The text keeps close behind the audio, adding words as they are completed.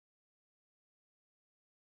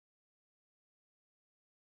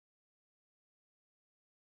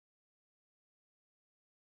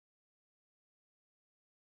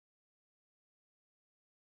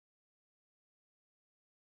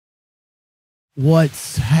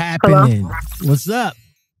What's Hello? happening? What's up?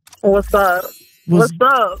 What's up? What's What's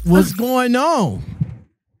up? what's going on?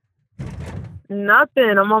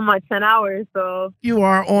 Nothing. I'm on my 10 hours, so You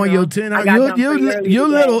are on your 10 I hours. got done pretty early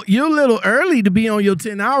You're a little early to be on your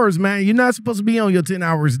 10 hours, man. You're not supposed to be on your 10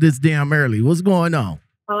 hours this damn early. What's going on?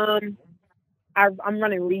 I'm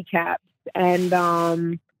running recaps,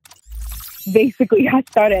 and basically I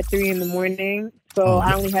start at 3 in the morning, so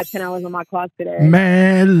I only had 10 hours on my clock today.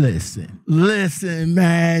 Man, listen,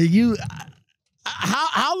 man.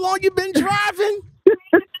 How long you been driving?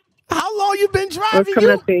 How long you been driving? It's coming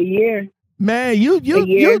up to a year. Man, you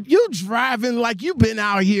driving like you been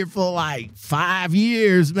out here for like 5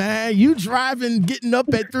 years, man. You driving, getting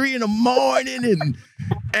up at 3 in the morning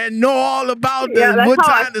and know all about what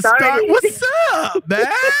time to start. What's up, man?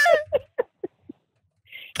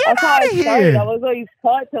 Get out of here. I was always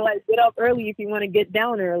taught to like get up early if you want to get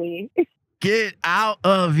down early. Get out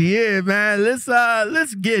of here, man.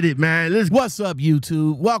 Let's get it, man. What's up,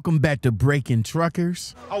 YouTube? Welcome back to Breaking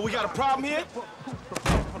Truckers. Oh, we got a problem here?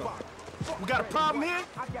 We got a problem here?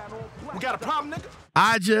 We got a problem, nigga?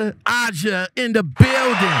 Aja in the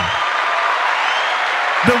building.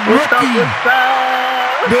 The rookie.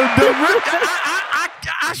 The rookie.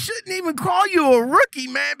 I shouldn't even call you a rookie,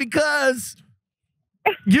 man, because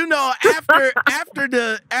you know,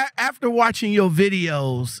 after watching your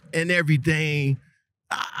videos and everything,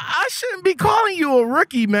 I shouldn't be calling you a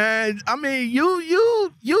rookie, man. I mean,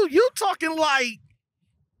 you talking like,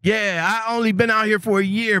 yeah, I only been out here for a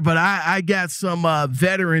year, but I got some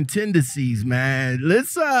veteran tendencies, man.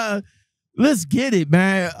 Let's get it,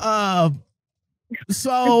 man.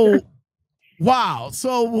 So wow.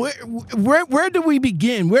 So where do we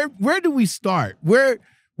begin? Where do we start?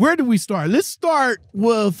 Where do we start? Let's start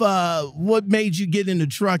with what made you get into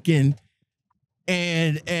trucking,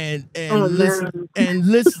 and let's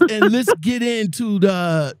get into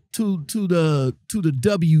the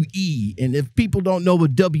WE. And if people don't know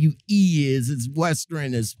what WE is, it's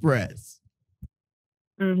Western Express.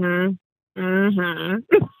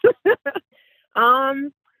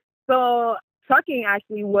 So trucking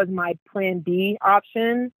actually was my plan B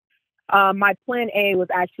option. My plan A was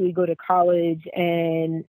actually go to college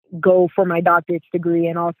and go for my doctorate's degree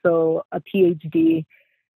and also a PhD,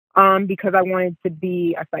 because I wanted to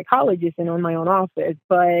be a psychologist and own my own office.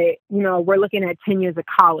 But, you know, we're looking at 10 years of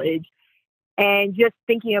college, and just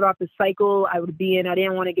thinking about the cycle I would be in, I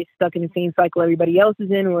didn't want to get stuck in the same cycle everybody else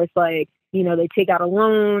is in, where it's like, you know, they take out a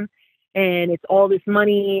loan and it's all this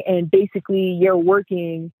money, and basically you're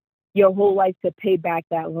working your whole life to pay back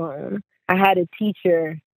that loan. I had a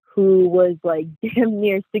teacher who was like damn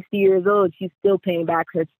near 60 years old. She's still paying back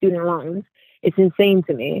her student loans. It's insane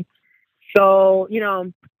to me. So, you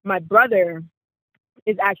know, my brother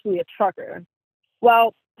is actually a trucker.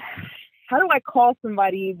 Well, how do I call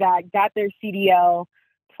somebody that got their CDL,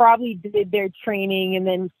 probably did their training, and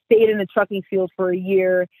then stayed in the trucking field for a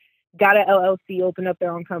year, got an LLC, opened up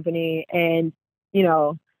their own company, and, you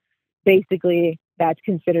know, basically that's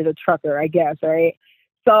considered a trucker, I guess, right?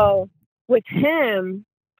 So with him,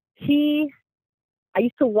 I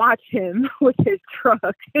used to watch him with his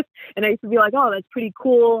truck, and I used to be like, oh, that's pretty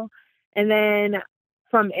cool. And then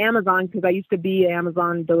from Amazon, because I used to be an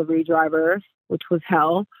Amazon delivery driver, which was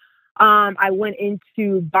hell, I went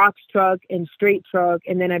into box truck and straight truck,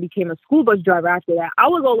 and then I became a school bus driver after that. I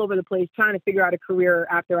was all over the place trying to figure out a career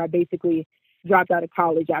after I basically dropped out of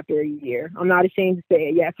college after a year. I'm not ashamed to say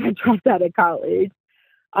it. Yes, I dropped out of college.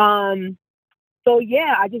 So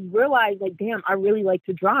yeah, I just realized, like, damn, I really like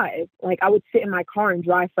to drive. Like, I would sit in my car and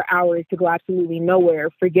drive for hours to go absolutely nowhere,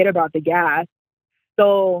 forget about the gas.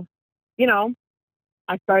 So, you know,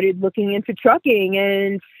 I started looking into trucking,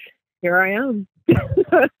 and here I am.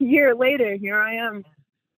 A year later, here I am,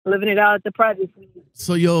 living it out at the private.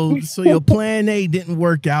 So your plan A didn't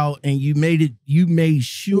work out, and you made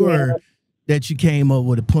sure that you came up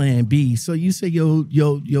with a plan B. So you say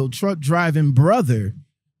your truck driving brother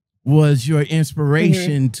was your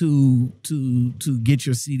inspiration to get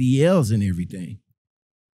your CDLs and everything.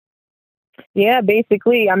 Yeah,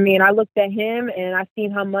 basically. I mean, I looked at him and I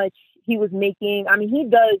seen how much he was making. I mean, he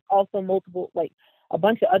does also multiple, like a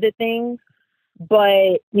bunch of other things,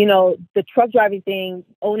 but you know, the truck driving thing,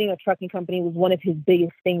 owning a trucking company was one of his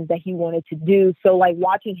biggest things that he wanted to do. So like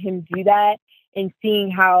watching him do that and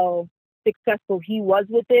seeing how successful he was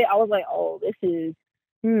with it, I was like, oh, this is,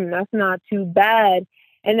 that's not too bad.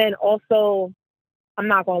 And then also, I'm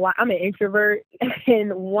not going to lie, I'm an introvert.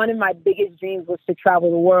 And one of my biggest dreams was to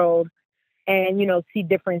travel the world and, you know, see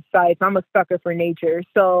different sites. I'm a sucker for nature.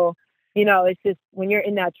 So you know, it's just when you're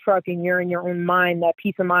in that truck and you're in your own mind, that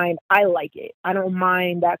peace of mind, I like it. I don't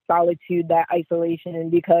mind that solitude, that isolation,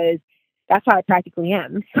 because that's how I practically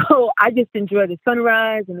am. So I just enjoy the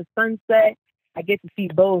sunrise and the sunset. I get to see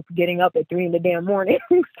both getting up at 3 in the damn morning.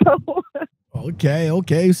 So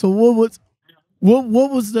Okay. So what was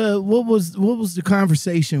the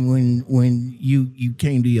conversation when you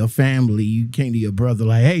came to your family, you came to your brother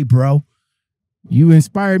like, hey, bro, you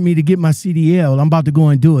inspired me to get my CDL. I'm about to go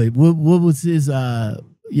and do it. What was his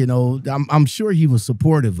I'm sure he was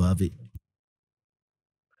supportive of it.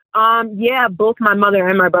 Yeah, both my mother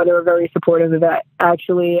and my brother were very supportive of that,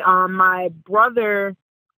 actually. My brother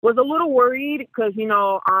was a little worried because, you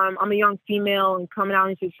know, I'm a young female and coming out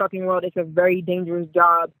into the trucking world, it's a very dangerous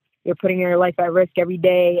job. You're putting your life at risk every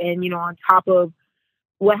day. And, you know, on top of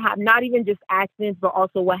not even just accidents, but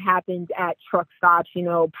also what happens at truck stops, you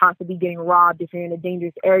know, possibly getting robbed if you're in a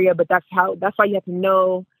dangerous area. But that's why you have to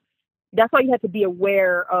know, that's why you have to be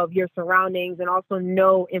aware of your surroundings and also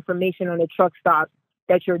know information on the truck stops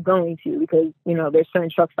that you're going to, because, you know, there's certain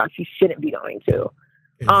truck stops you shouldn't be going to.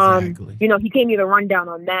 Exactly. You know, he gave me the rundown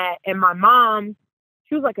on that. And my mom,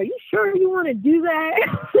 she was like, are you sure you want to do that?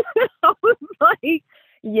 I was like,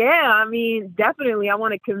 yeah, I mean, definitely I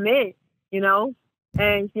want to commit, you know?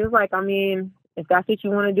 And she was like, I mean, if that's what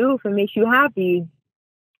you want to do, if it makes you happy,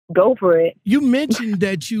 go for it. You mentioned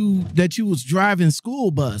that you was driving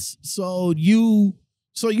school bus. So you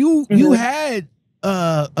had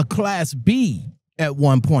a class B at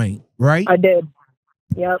one point, right? I did.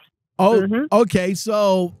 Yep. Oh, okay.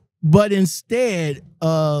 So, but instead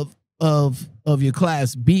of your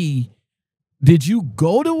class B, did you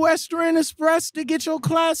go to Western Express to get your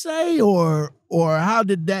class A, or how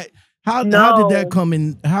did that how did that come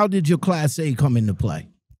in? How did your class A come into play?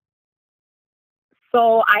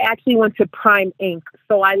 So I actually went to Prime Inc.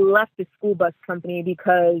 So I left the school bus company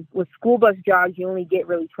because with school bus jobs, you only get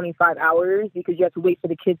really 25 hours because you have to wait for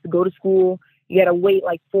the kids to go to school. You got to wait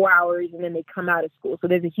like 4 hours and then they come out of school. So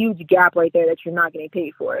there's a huge gap right there that you're not getting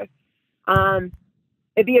paid for.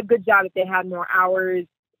 It'd be a good job if they had more hours,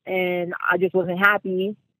 and I just wasn't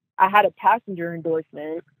happy. I had a passenger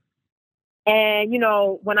endorsement. And, you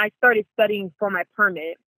know, when I started studying for my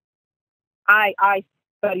permit, I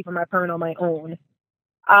studied for my permit on my own.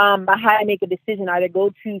 I had to make a decision, either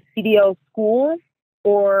go to CDL school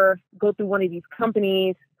or go through one of these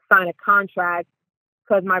companies, sign a contract,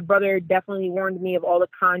 because my brother definitely warned me of all the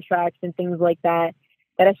contracts and things like that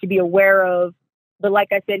I should be aware of. But like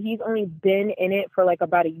I said, he's only been in it for like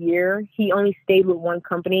about a year. He only stayed with one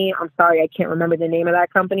company. I'm sorry, I can't remember the name of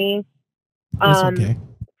that company. It's okay.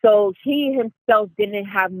 So he himself didn't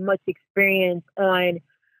have much experience on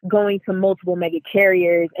going to multiple mega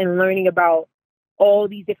carriers and learning about all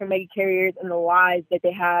these different mega carriers and the lives that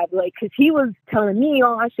they have. Like, cause he was telling me,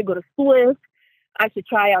 oh, I should go to Swift. I should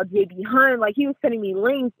try out JB Hunt. Like, he was sending me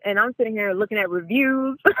links and I'm sitting here looking at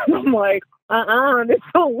reviews. I'm like, this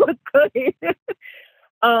don't look good.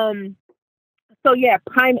 So yeah,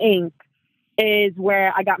 Prime Inc. is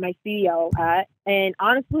where I got my CDL at. And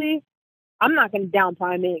honestly, I'm not going to down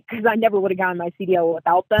Prime Inc. because I never would have gotten my CDL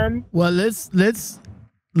without them. Well, let's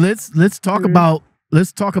talk about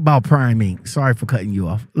Prime Inc. Sorry for cutting you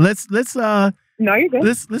off. Let's No, you're good.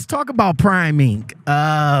 Let's talk about Prime Inc.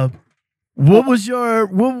 What was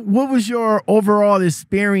your overall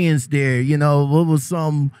experience there? You know, what was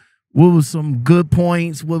some good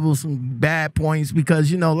points? What was some bad points? Because,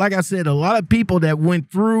 you know, like I said, a lot of people that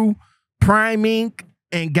went through Prime Inc.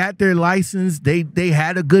 and got their license, they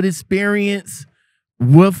had a good experience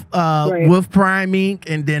with Prime Inc.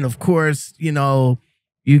 And then, of course, you know,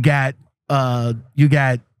 you got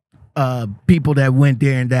people that went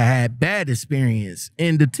there and that had bad experience.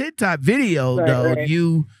 In the TikTok video,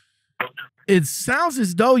 it sounds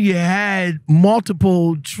as though you had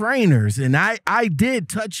multiple trainers, and I did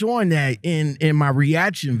touch on that in my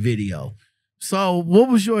reaction video. So what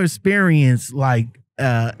was your experience like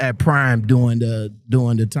at Prime during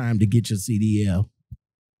the time to get your CDL?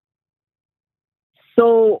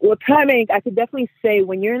 So with Prime Inc., I could definitely say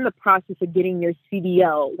when you're in the process of getting your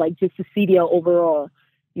CDL, like just the CDL overall,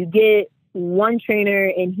 you get one trainer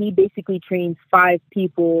and he basically trains 5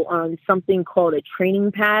 people on something called a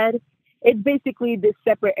training pad. It's basically this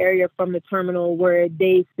separate area from the terminal where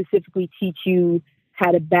they specifically teach you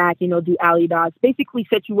how to back, you know, do alley dots, basically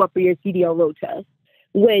set you up for your CDL road test,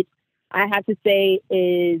 which I have to say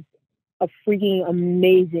is a freaking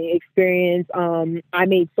amazing experience. I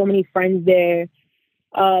made so many friends there.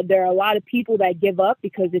 There are a lot of people that give up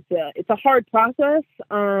because it's a hard process.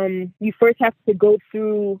 You first have to go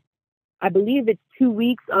through, I believe it's 2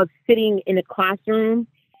 weeks of sitting in a classroom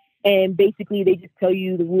And basically, they just tell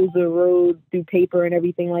you the rules of the road through paper and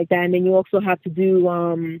everything like that. And then you also have to do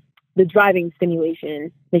the driving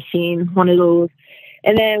simulation machine, one of those.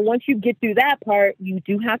 And then once you get through that part, you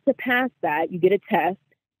do have to pass that. You get a test.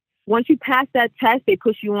 Once you pass that test, they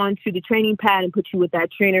push you on to the training pad and put you with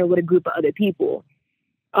that trainer with a group of other people.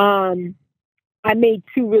 I made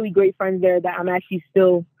 2 really great friends there that I'm actually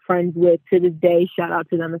still friends with to this day. Shout out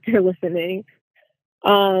to them if they're listening.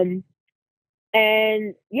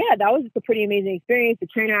 And yeah, that was just a pretty amazing experience. The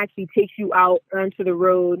trainer actually takes you out onto the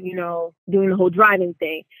road, you know, doing the whole driving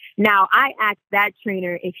thing. Now, I asked that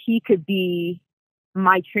trainer if he could be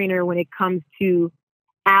my trainer when it comes to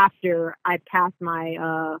after I pass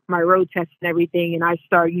my my road test and everything, and I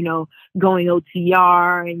start, you know, going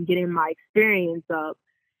OTR and getting my experience up.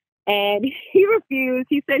 And he refused.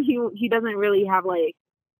 He said he doesn't really have like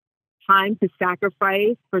time to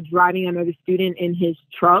sacrifice for driving another student in his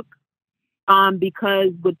truck.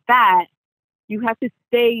 Because with that, you have to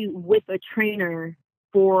stay with a trainer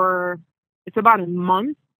for, it's about a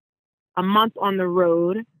month on the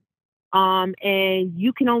road. And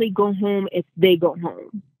you can only go home if they go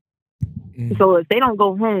home. So if they don't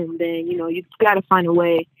go home, then, you know, you got to find a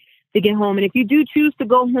way to get home. And if you do choose to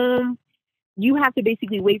go home, you have to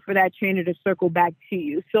basically wait for that trainer to circle back to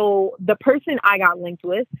you. So the person I got linked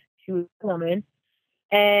with, she was a woman,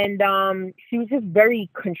 and she was just very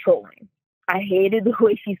controlling. I hated the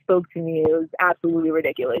way she spoke to me. It was absolutely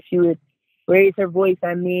ridiculous. She would raise her voice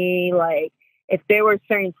at me. Like, if there were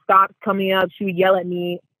certain stops coming up, she would yell at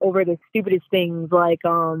me over the stupidest things, like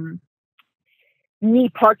me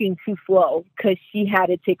parking too slow because she had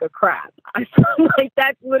to take a crap. I feel like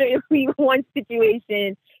that's literally one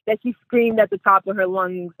situation that she screamed at the top of her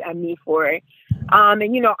lungs at me for.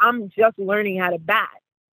 And, you know, I'm just learning how to back.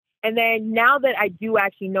 And then now that I do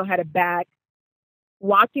actually know how to back,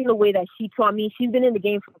 watching the way that she taught me, she's been in the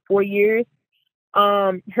game for 4 years.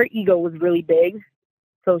 Her ego was really big.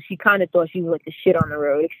 So she kind of thought she was like the shit on the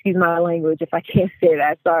road. Excuse my language if I can't say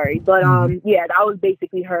that, sorry. But yeah, that was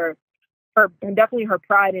basically her definitely her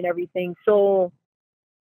pride and everything. So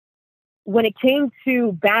when it came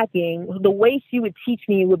to backing, the way she would teach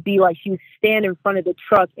me would be like she would stand in front of the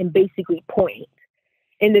truck and basically point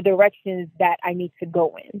in the directions that I need to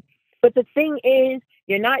go in. But the thing is,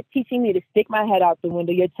 you're not teaching me to stick my head out the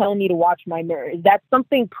window. You're telling me to watch my mirrors. That's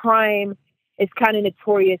something Prime is kind of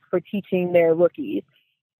notorious for teaching their rookies,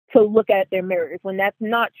 to look at their mirrors, when that's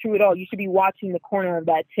not true at all. You should be watching the corner of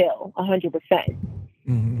that tail 100%.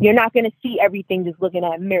 You're not going to see everything just looking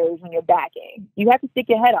at mirrors when you're backing. You have to stick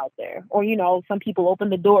your head out there. Or, you know, some people open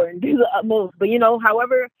the door and do the utmost. But, you know,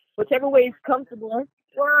 whichever way is comfortable.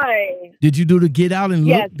 Right. Did you do the get out and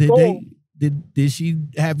look? Yes, Did she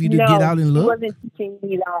have you to get out and look? She wasn't teaching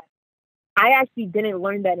me that. I actually didn't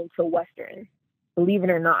learn that until Western, believe it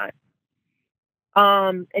or not.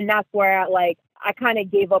 And that's where I kind of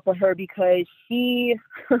gave up on her, because she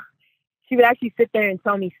would actually sit there and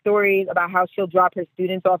tell me stories about how she'll drop her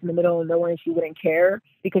students off in the middle of nowhere and she wouldn't care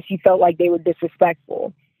because she felt like they were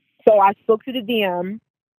disrespectful. So I spoke to the DM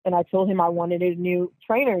and I told him I wanted a new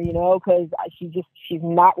trainer, you know, because she's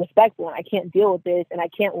not respectful and I can't deal with this and I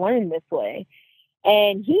can't learn this way.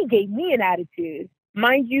 And he gave me an attitude.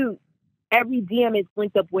 Mind you, every DM is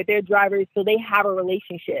linked up with their drivers, so they have a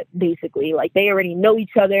relationship, basically. Like, they already know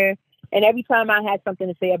each other. And every time I had something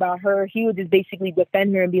to say about her, he would just basically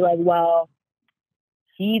defend her and be like, well,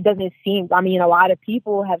 she doesn't seem, I mean, a lot of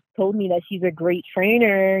people have told me that she's a great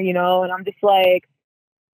trainer, you know, and I'm just like,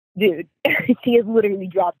 dude, she has literally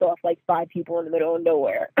dropped off like 5 people in the middle of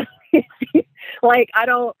nowhere. Like, I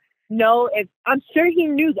don't know if, I'm sure he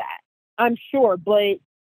knew that. I'm sure, but,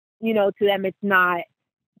 you know, to them, it's not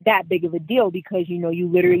that big of a deal because, you know, you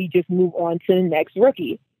literally just move on to the next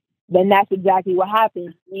rookie. Then that's exactly what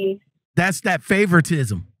happens. That's that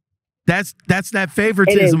favoritism. That's that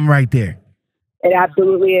favoritism right there. It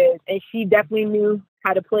absolutely is. And she definitely knew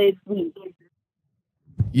how to play it sweet.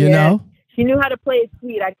 You know? She knew how to play it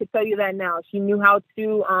sweet. I could tell you that now. She knew how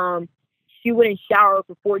to, she wouldn't shower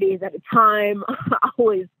for 4 days at a time. I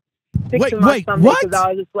was sick to my stomach because I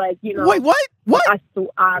was just like, you know. What? I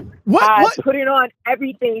put it on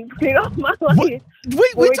everything. Put it on my life.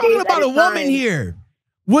 We're talking about a woman here.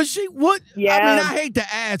 Was she, what? Yeah. I mean, I hate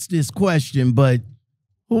to ask this question, but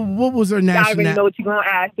what was her nationality? I already know what you're going to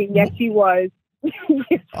ask. And yes, she was.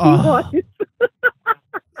 Yes,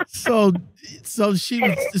 she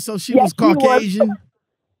was. So she was Caucasian?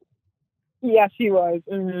 Yeah, she was.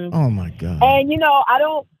 Mm-hmm. Oh, my God. And, you know,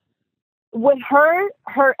 with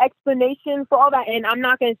her explanation for all that, and I'm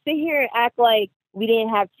not going to sit here and act like we didn't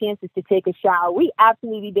have chances to take a shower. We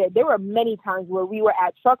absolutely did. There were many times where we were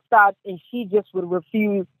at truck stops and she just would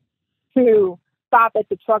refuse to stop at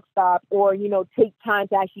the truck stop or, you know, take time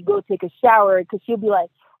to actually go take a shower, because she'll be like,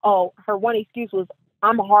 oh, her one excuse was,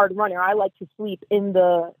 I'm a hard runner. I like to sleep in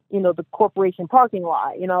the, you know, the corporation parking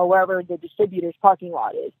lot, you know, wherever the distributor's parking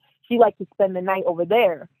lot is. She liked to spend the night over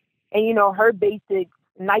there. And, you know, her basic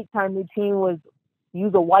nighttime routine was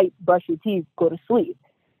use a wipe, brush your teeth, go to sleep.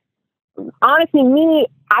 Honestly, me,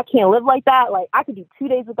 I can't live like that. Like, I could do 2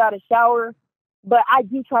 days without a shower, but I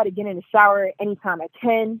do try to get in the shower anytime I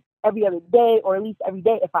can, every other day, or at least every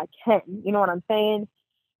day if I can. You know what I'm saying?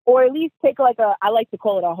 Or at least take like I like to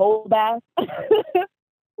call it a whole bath,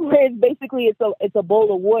 where it's basically it's a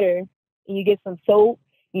bowl of water and you get some soap,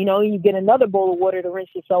 you know, and you get another bowl of water to rinse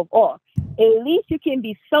yourself off. At least you can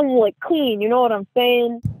be somewhat clean. You know what I'm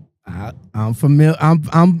saying? I'm familiar.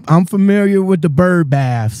 I'm familiar with the bird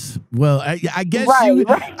baths. Well, I guess right.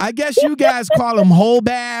 I guess you guys call them whole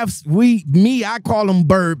baths. I call them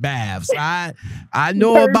bird baths. I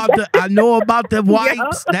know about the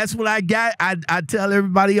wipes. Yeah. That's what I got. I tell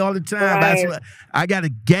everybody all the time. Right. That's what I got, a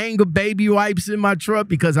gang of baby wipes in my truck,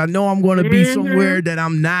 because I know I'm going to be somewhere that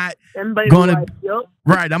I'm not going to. Yep.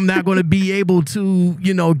 Right, I'm not going to be able to,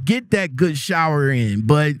 you know, get that good shower in,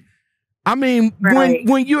 but. I mean, right.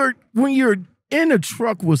 when you're in a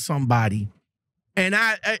truck with somebody, and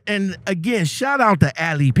again, shout out to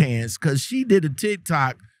Allie Pants, because she did a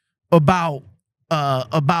TikTok about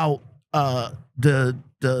the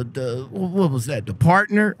what was that, the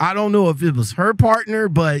partner? I don't know if it was her partner,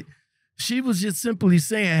 but she was just simply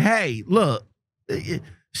saying, hey, look,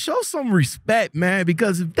 show some respect, man,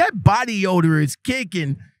 because if that body odor is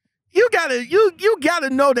kicking, you gotta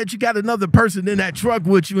know that you got another person in that truck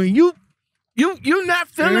with you, and you're not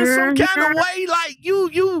feeling some kind of way, like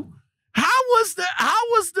how was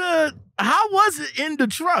it in the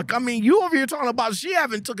truck? I mean, you over here talking about she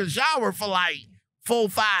haven't took a shower for like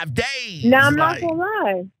 4-5 days. No, I'm not gonna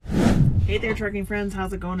lie. Hey there, trucking friends,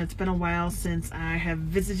 how's it going? It's been a while since I have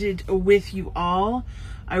visited with you all.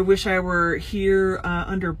 I wish I were here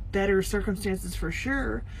under better circumstances for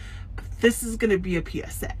sure, but this is gonna be a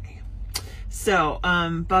PSA. So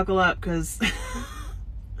buckle up, because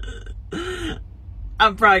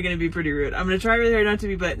I'm probably gonna be pretty rude. I'm gonna try really hard not to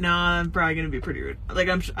be, but no, I'm probably gonna be pretty rude. Like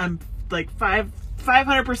I'm like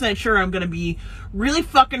 500% sure I'm gonna be really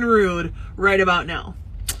fucking rude right about now.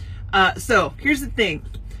 So here's the thing: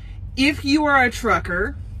 if you are a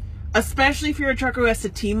trucker, especially if you're a trucker who has to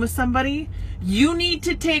team with somebody, you need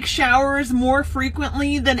to take showers more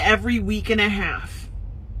frequently than every week and a half.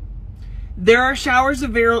 There are showers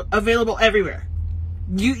available everywhere.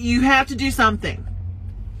 You have to do something.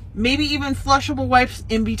 Maybe even flushable wipes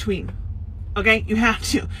in between. Okay? You have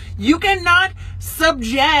to. You cannot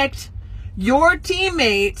subject your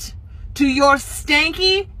teammate to your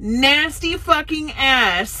stanky, nasty fucking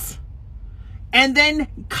ass and then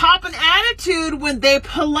cop an attitude when they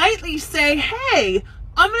politely say, hey,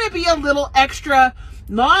 I'm going to be a little extra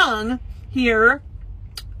long here.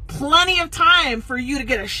 Plenty of time for you to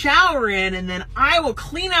get a shower in, and then I will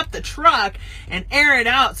clean up the truck and air it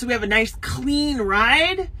out so we have a nice clean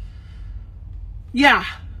ride. Yeah,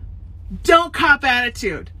 don't cop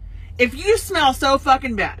attitude. If you smell so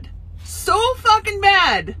fucking bad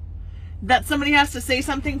that somebody has to say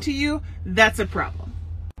something to you, that's a problem.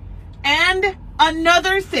 And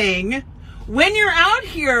another thing, when you're out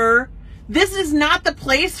here, this is not the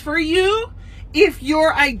place for you. If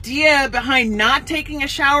your idea behind not taking a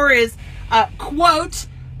shower is, quote,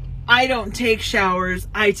 I don't take showers,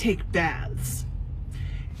 I take baths.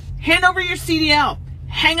 Hand over your CDL,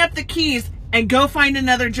 hang up the keys, and go find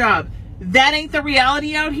another job. That ain't the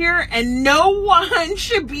reality out here, and no one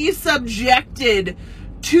should be subjected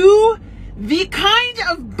to the kind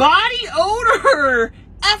of body odor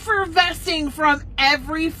effervescing from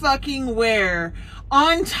every fucking where,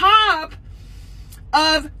 on top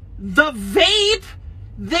of the vape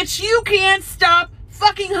that you can't stop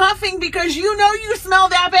fucking huffing because you know you smell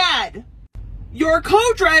that bad. Your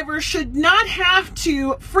co-driver should not have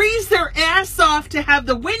to freeze their ass off to have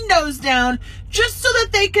the windows down just so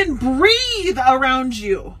that they can breathe around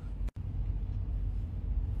you.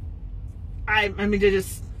 I mean,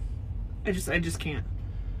 I just can't.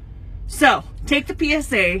 So, take the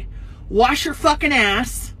PSA, wash your fucking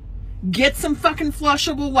ass, get some fucking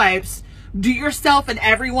flushable wipes, do yourself and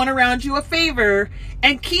everyone around you a favor,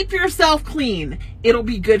 and keep yourself clean. It'll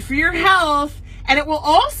be good for your health, and it will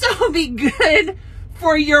also be good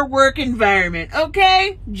for your work environment,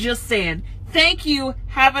 okay? Just saying. Thank you.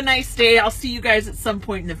 Have a nice day. I'll see you guys at some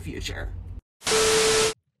point in the future.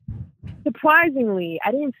 Surprisingly,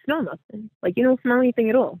 I didn't smell nothing. Like, you don't smell anything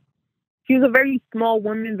at all. She was a very small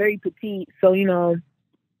woman, very petite, so, you know,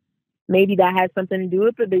 maybe that has something to do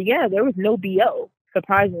with it. But yeah, there was no BO,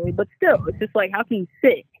 surprisingly. But still, it's just like, how can you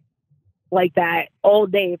sit like that all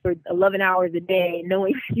day for 11 hours a day,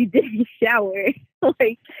 knowing you didn't shower?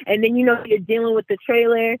 Like, and then, you know, you're dealing with the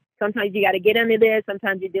trailer. Sometimes you got to get under there.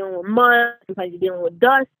 Sometimes you're dealing with mud. Sometimes you're dealing with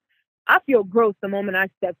dust. I feel gross the moment I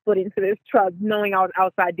step foot into this truck, knowing I was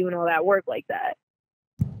outside doing all that work like that.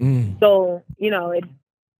 So, you know,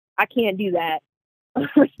 I can't do that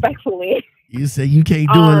respectfully. You say you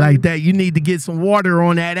can't do it like that. You need to get some water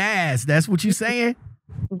on that ass. That's what you're saying?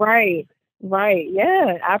 Right.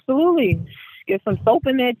 Yeah, absolutely. Get some soap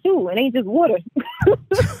in there too. It ain't just water.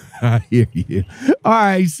 I hear you. All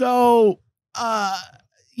right. So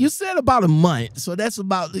you said about a month. So that's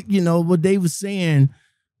about, you know, what they were saying,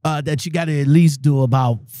 that you got to at least do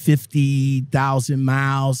about 50,000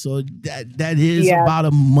 miles. So that is about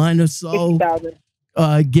a month or so,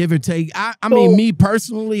 give or take. I mean, me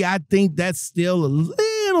personally, I think that's still a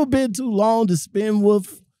little bit too long to spend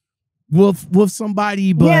with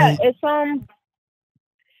somebody. But yeah,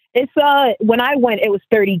 it's when I went, it was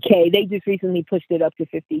 30K. They just recently pushed it up to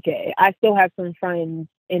 50K. I still have some friends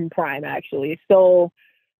in Prime, actually. So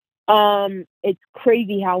it's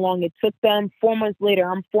crazy how long it took them. 4 months later,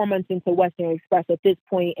 I'm 4 months into Western Express at this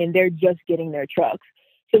point, and they're just getting their trucks.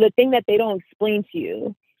 So the thing that they don't explain to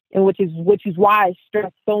you, and which is why I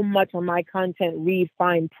stress so much on my content, read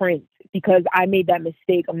fine print, because I made that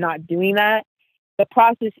mistake of not doing that. The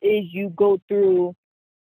process is you go through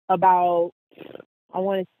about, I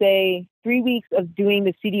want to say, 3 weeks of doing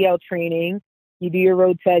the CDL training. You do your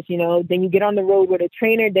road test, you know, then you get on the road with a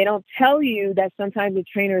trainer. They don't tell you that sometimes the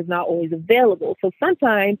trainer is not always available. So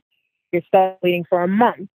sometimes you're stuck waiting for a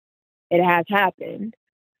month. It has happened.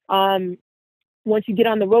 Once you get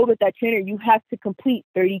on the road with that trainer, you have to complete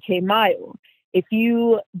 30K miles. If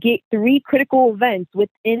you get 3 critical events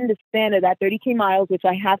within the span of that 30K miles, which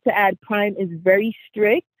I have to add, Prime is very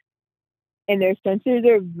strict and their sensors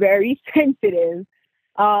are very sensitive.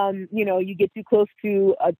 You know, you get too close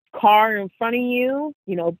to a car in front of you,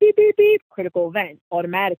 you know, beep, beep, beep, critical event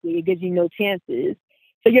automatically. It gives you no chances.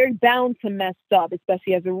 So you're bound to mess up,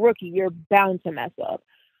 especially as a rookie. You're bound to mess up.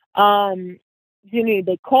 You know,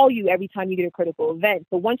 they call you every time you get a critical event.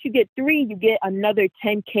 So once you get 3, you get another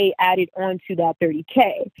 10K added onto that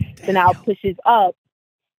 30K. So now it pushes up.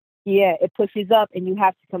 Yeah, it pushes up and you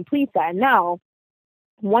have to complete that. Now,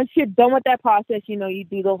 once you're done with that process, you know, you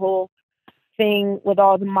do the whole thing with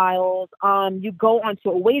all the miles, you go onto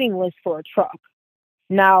a waiting list for a truck.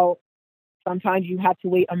 Now, sometimes you have to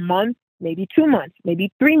wait a month, maybe 2 months,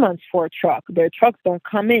 maybe 3 months for a truck. Their trucks don't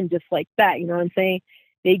come in just like that. You know what I'm saying?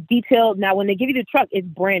 They detail. Now, when they give you the truck, it's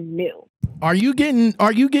brand new. Are you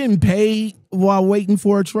getting paid while waiting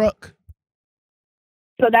for a truck?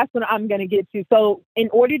 So that's what I'm going to get to. So in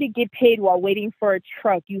order to get paid while waiting for a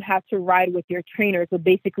truck, you have to ride with your trainer. So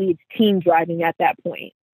basically it's team driving at that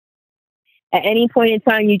point. At any point in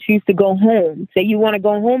time you choose to go home, say you want to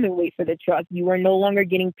go home and wait for the truck, you are no longer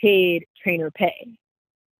getting paid trainer pay.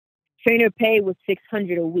 Trainer pay was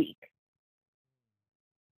 $600 a week.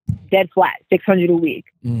 Dead flat, $600 a week.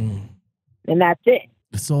 And that's it.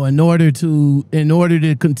 So in order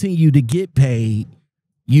to continue to get paid,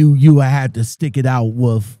 you had to stick it out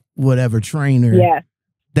with whatever trainer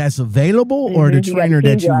that's available, or the trainer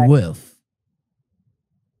that you're with?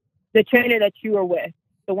 The trainer that you were with,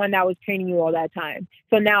 the one that was training you all that time.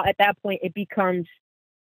 So now at that point, it becomes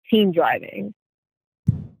team driving.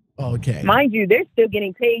 Okay. Mind you, they're still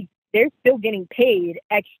getting paid. They're still getting paid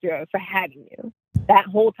extra for having you that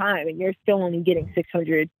whole time, and you're still only getting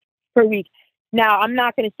 $600 per week. Now, I'm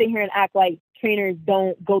not going to sit here and act like trainers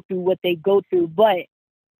don't go through what they go through, but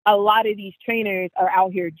a lot of these trainers are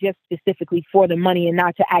out here just specifically for the money and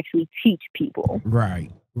not to actually teach people. Right.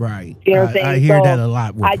 You know what I'm saying? I hear that a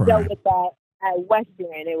lot with I Prime. dealt with that at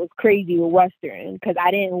Western. It was crazy with Western because I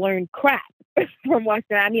didn't learn crap from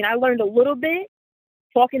Western. I mean, I learned a little bit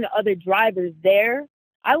talking to other drivers there.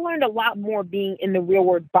 I learned a lot more being in the real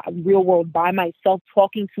world by myself,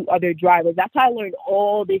 talking to other drivers. That's how I learned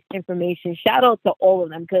all this information. Shout out to all of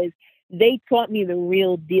them because they taught me the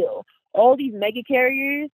real deal. All these mega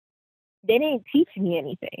carriers, they didn't teach me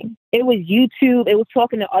anything. It was YouTube. It was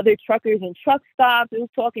talking to other truckers and truck stops. It was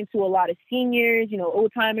talking to a lot of seniors, you know,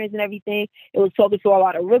 old timers and everything. It was talking to a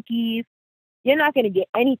lot of rookies. You're not going to get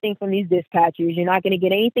anything from these dispatchers. You're not going to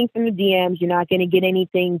get anything from the DMs. You're not going to get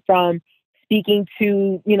anything from speaking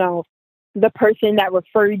to, you know, the person that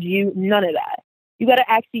referred you. None of that. You got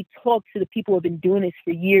to actually talk to the people who have been doing this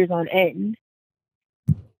for years on end.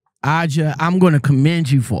 Aja, I'm going to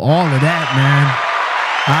commend you for all of that,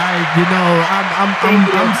 man. I'm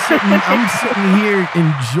sitting here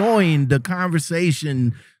enjoying the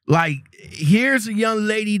conversation. Like, here's a young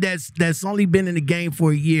lady that's only been in the game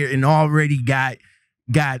for a year and already got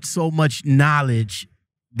so much knowledge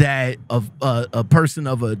that of a person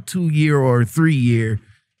of a 2-year or 3-year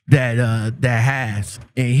that has.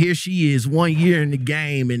 And here she is, 1 year in the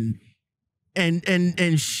game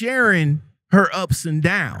and sharing her ups and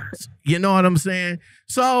downs. You know what I'm saying?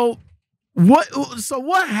 So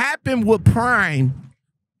what happened with Prime?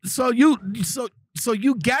 So you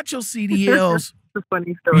got your CDLs. It's a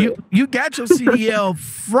funny story. You got your CDL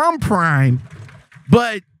from Prime,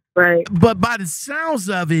 but Right. But by the sounds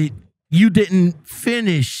of it, you didn't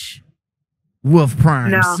finish with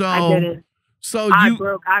Prime. No, So I didn't. So I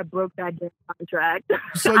broke that damn contract.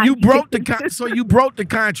 So you broke the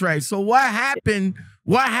contract. So what happened?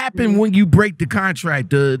 What happened when you break the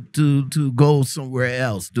contract to go somewhere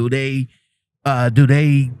else? Do they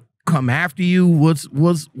come after you? What's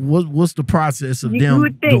the process of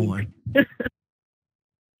them doing?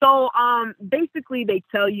 So basically they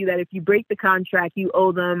tell you that if you break the contract, you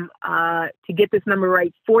owe them, to get this number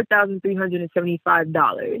right,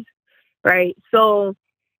 $4,375. Right? So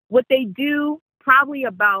what they do, probably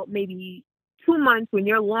about maybe 2 months when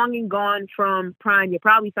you're long and gone from Prime, you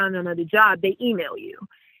probably found another job, they email you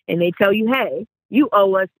and they tell you, hey, you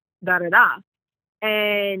owe us da-da-da.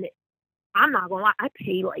 And I'm not gonna lie, I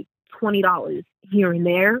pay like $20 here and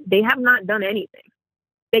there. They have not done anything.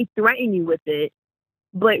 They threaten you with it,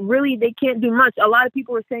 but really they can't do much. A lot of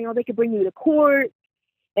people are saying, oh, they could bring you to court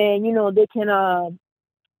and, you know, they can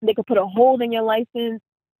put a hold in your license.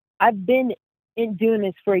 I've been in doing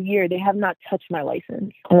this for a year. They have not touched my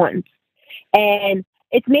license once. And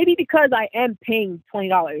it's maybe because I am paying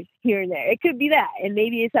 $20 here and there. It could be that. And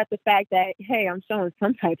maybe it's at the fact that, hey, I'm showing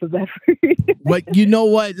some type of effort. But you know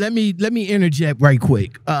what? Let me interject right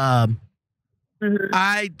quick. To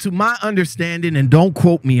my understanding, and don't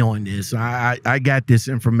quote me on this, I got this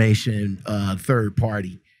information third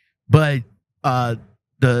party, but the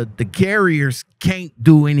carriers can't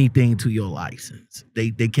do anything to your license.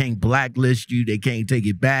 They can't blacklist you. They can't take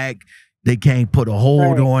it back. They can't put a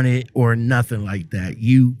hold on it or nothing like that.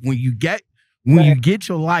 When you get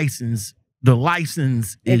your license, the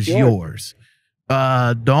license is yours.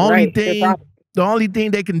 The only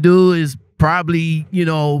thing they can do is probably, you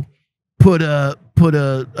know, put a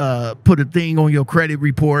thing on your credit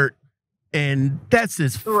report, and that's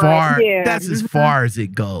as far as far as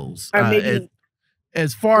it goes. Or maybe,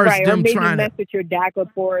 as far as them trying to mess with your DAC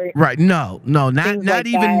report. Right. No, not even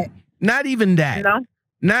that. Not even that. No?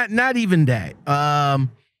 Not even that.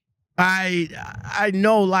 I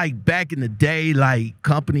know, like, back in the day, like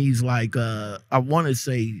companies like I want to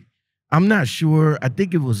say, I'm not sure, I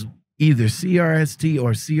think it was either CRST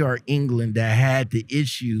or CR England that had the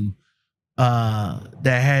issue, that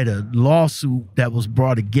had a lawsuit that was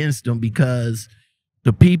brought against them because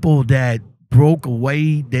the people that broke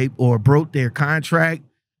away, broke their contract,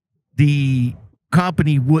 the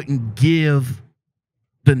company wouldn't give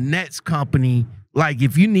the next company, like,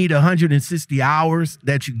 if you need 160 hours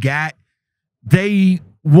that you got, they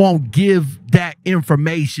won't give that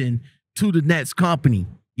information to the next company.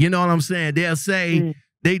 You know what I'm saying? They'll say,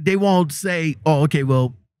 they won't say, oh, okay,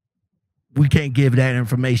 well, we can't give that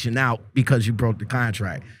information out because you broke the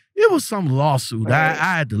contract. It was some lawsuit. I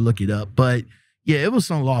had to look it up, but yeah, it was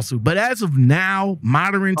some lawsuit. But as of now,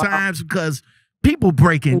 modern times, because people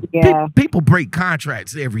break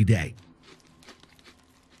contracts every day.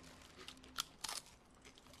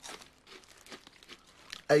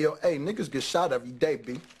 Hey, yo, hey, niggas get shot every day,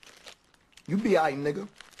 B. You be alright, nigga.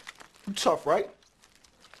 You tough, right?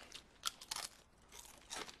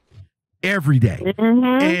 Every day.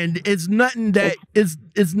 And it's nothing that it's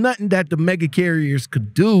nothing that the mega carriers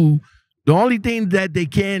could do. The only thing that they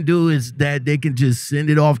can do is that they can just send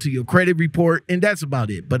it off to your credit report, and that's about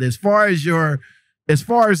it. But as far as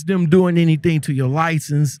them doing anything to your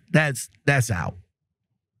license, that's out.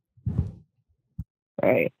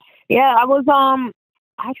 Right. Yeah, I was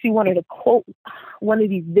I actually wanted to quote one of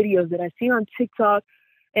these videos that I see on TikTok,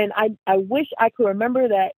 and I wish I could remember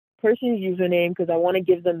that person's username because I want to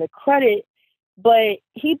give them the credit, but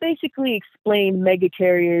he basically explained mega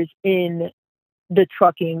carriers in the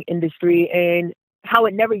trucking industry and how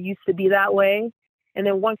it never used to be that way. And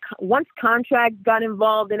then once contracts got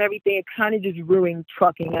involved and everything, it kind of just ruined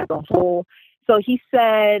trucking as a whole. So he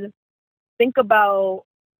said, think about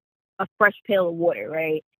a fresh pail of water,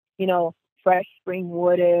 right? You know, fresh spring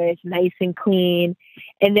water, it's nice and clean.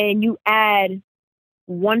 And then you add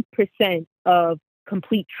 1% of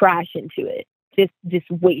complete trash into it. Just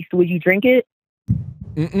waste. Would you drink it?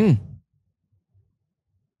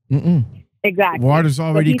 Exactly. Water's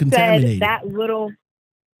already contaminated. Said that little,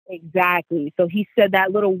 exactly. So he said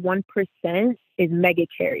that little 1% is mega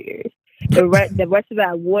carriers. The rest of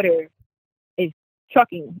that water is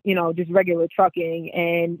trucking, just regular trucking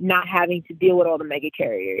and not having to deal with all the mega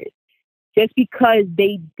carriers. Just because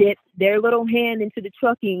they dipped their little hand into the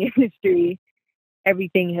trucking industry,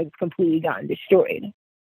 everything has completely gotten destroyed.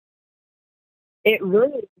 It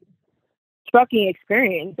really trucking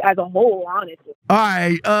experience as a whole, honestly. All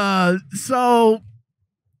right. So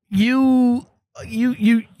you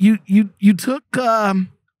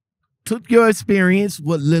took your experience,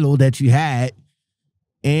 what little that you had,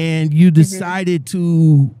 and you decided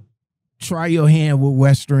to try your hand with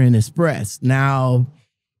Western Express. Now,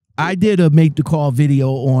 I did a make the call video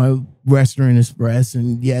on Western Express,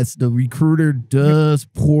 and yes, the recruiter does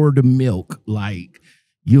pour the milk. Like,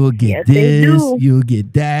 you'll get this, you'll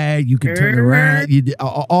get that, you can turn around,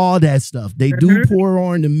 all that stuff. They do pour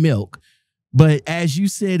on the milk. But as you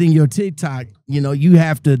said in your TikTok, you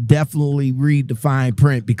have to definitely read the fine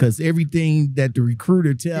print, because everything that the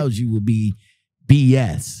recruiter tells you will be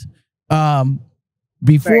BS.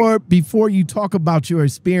 Before you talk about your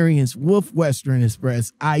experience with Western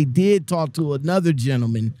Express, I did talk to another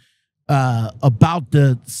gentleman about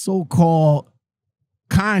the so-called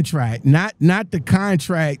contract, not the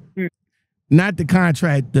contract,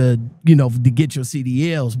 to get your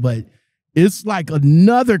CDLs, but it's like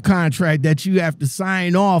another contract that you have to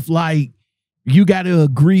sign off. Like, you got to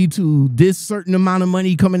agree to this certain amount of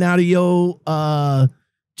money coming out of your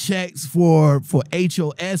checks for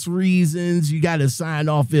HOS reasons. You got to sign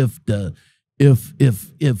off if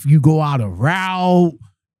you go out of route,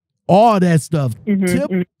 all that stuff.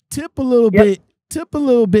 Tip a little bit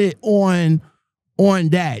on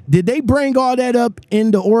that. Did they bring all that up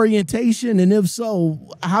in the orientation? And if so,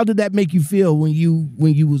 how did that make you feel when you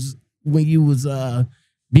was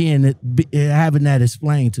having that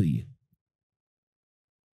explained to you?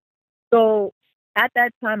 So at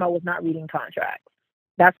that time, I was not reading contracts.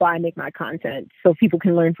 That's why I make my content, so people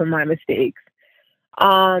can learn from my mistakes.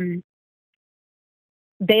 They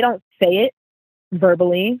don't say it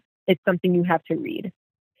verbally. It's something you have to read.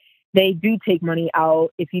 They do take money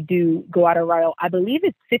out if you do go out of route. I believe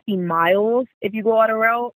it's 50 miles if you go out of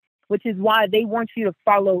route, which is why they want you to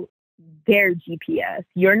follow their GPS.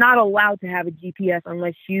 You're not allowed to have a GPS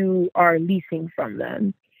unless you are leasing from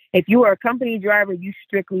them. If you are a company driver, you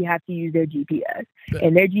strictly have to use their GPS.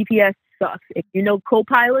 And their GPS sucks. If you know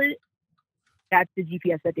Copilot, that's the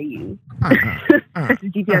GPS that they use. That's the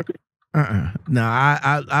GPS. No,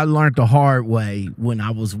 I learned the hard way when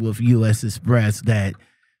I was with US Express that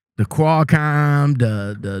the Qualcomm,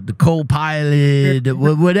 the Copilot,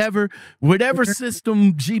 whatever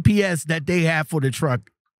system GPS that they have for the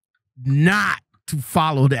truck, not to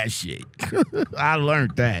follow that shit. I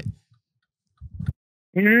learned that.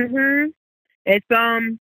 It's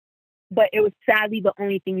but it was sadly the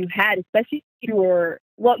only thing you had, especially if you were,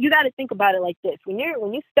 well, you got to think about it like this. When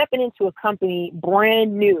you're stepping into a company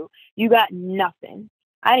brand new, you got nothing.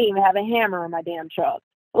 I didn't even have a hammer on my damn truck.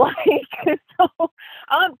 So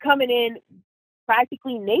I'm coming in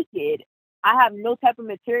practically naked. I have no type of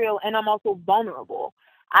material, and I'm also vulnerable.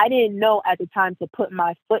 I didn't know at the time to put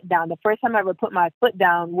my foot down. The first time I ever put my foot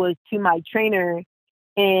down was to my trainer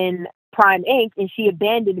in Prime Inc., and she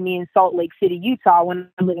abandoned me in Salt Lake City, Utah, when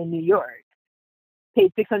I lived in New York.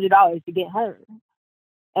 Paid $600 to get home,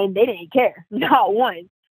 and they didn't care, not once.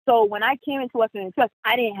 So when I came into Western Express,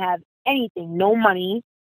 I didn't have anything, no money.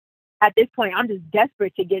 At this point, I'm just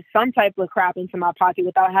desperate to get some type of crap into my pocket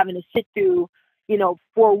without having to sit through,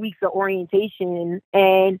 4 weeks of orientation.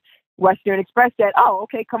 And Western Express said, "Oh,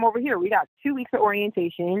 okay, come over here. We got 2 weeks of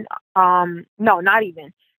orientation. No, not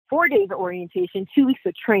even 4 days of orientation, 2 weeks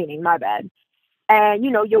of training. My bad. And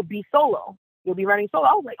you'll be solo. You'll be running solo."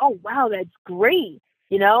 I was like, "Oh wow, that's great."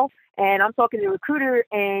 And I'm talking to the recruiter,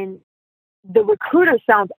 and the recruiter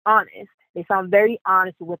sounds honest. They sound very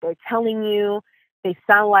honest with what they're telling you. They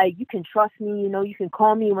sound like you can trust me. You can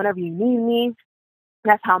call me whenever you need me.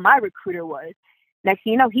 That's how my recruiter was. Next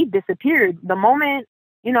thing you know, he disappeared. The moment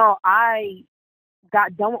I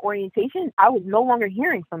got done with orientation, I was no longer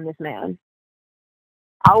hearing from this man.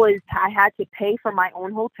 I had to pay for my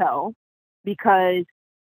own hotel because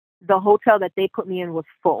the hotel that they put me in was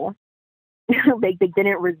full. They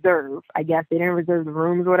didn't reserve. I guess they didn't reserve the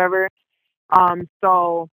rooms or whatever.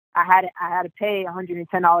 So I had to pay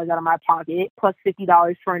 $110 out of my pocket plus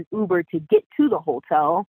 $50 for an Uber to get to the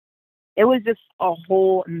hotel. It was just a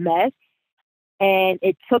whole mess, and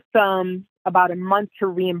it took them about a month to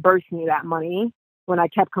reimburse me that money when I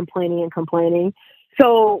kept complaining and complaining.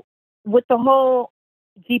 So with the whole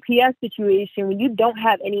GPS situation, when you don't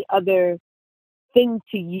have any other thing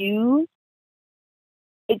to use,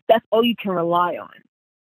 that's all you can rely on.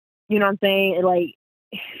 You know what I'm saying? Like,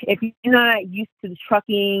 if you're not used to the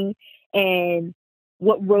trucking and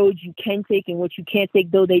what roads you can take and what you can't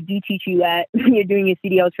take, though they do teach you that when you're doing your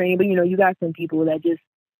CDL training, but you got some people that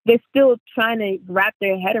they're still trying to wrap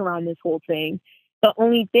their head around this whole thing. The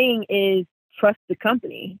only thing is trust the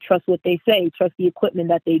company, trust what they say, trust the equipment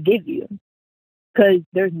that they give you, because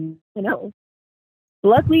there's nothing else.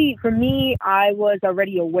 Luckily for me, I was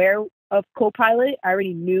already aware of Copilot. I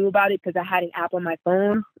already knew about it because I had an app on my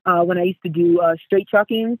phone when I used to do straight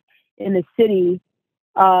trucking in the city.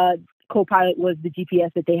 Copilot was the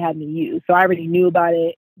GPS that they had me use, so I already knew about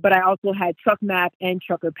it. But I also had Truck Map and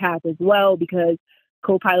Trucker Path as well, because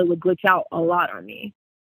Copilot would glitch out a lot on me.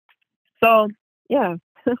 So yeah.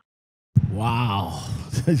 Wow,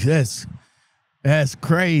 that's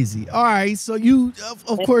crazy. All right, so you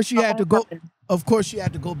of course you had to go. Of course, you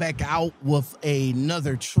had to go back out with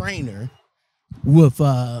another trainer with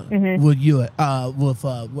you with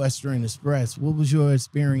Western Express. What was your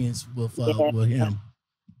experience with him?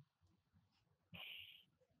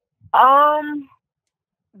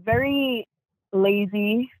 Very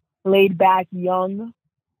lazy, laid back, young.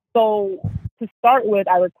 So to start with,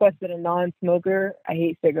 I requested a non-smoker. I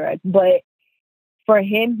hate cigarettes, but for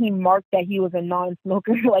him, he marked that he was a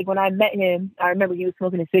non-smoker. Like, when I met him, I remember he was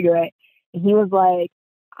smoking a cigarette, and he was like,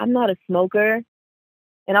 "I'm not a smoker."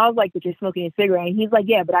 And I was like, "But you're smoking a cigarette." And he's like,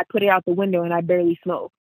 "Yeah, but I put it out the window and I barely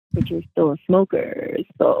smoke." "But you're still a smoker."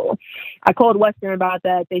 So I called Western about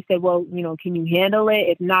that. They said, "Well, can you handle it?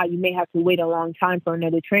 If not, you may have to wait a long time for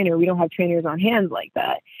another trainer. We don't have trainers on hands like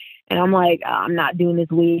that." And I'm like, "I'm not doing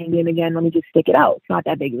this waiting game again. Let me just stick it out. It's not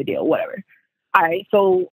that big of a deal, whatever." All right.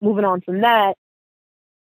 So moving on from that,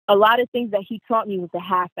 a lot of things that he taught me was the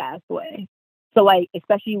half-assed way. So, like,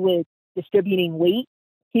 especially with distributing weight,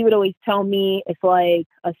 he would always tell me it's like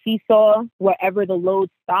a seesaw. Wherever the load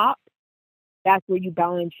stops, that's where you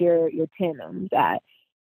balance your tandems at.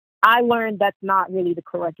 I learned that's not really the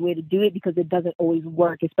correct way to do it, because it doesn't always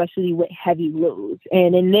work, especially with heavy loads.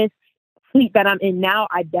 And in this fleet that I'm in now,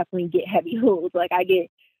 I definitely get heavy loads. Like, I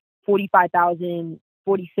get 45,000,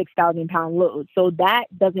 46,000 pound loads. So that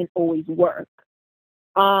doesn't always work.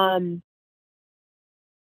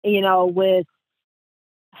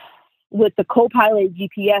 With the Copilot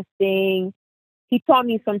GPS thing, he taught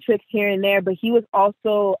me some tricks here and there, but he was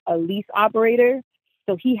also a lease operator,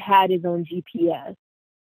 so he had his own GPS.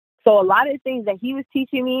 So a lot of the things that he was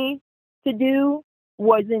teaching me to do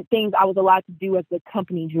wasn't things I was allowed to do as the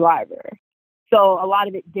company driver. So a lot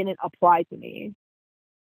of it didn't apply to me.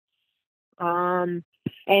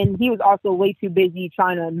 And he was also way too busy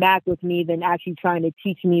trying to mac with me than actually trying to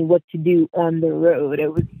teach me what to do on the road.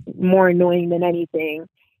 It was more annoying than anything.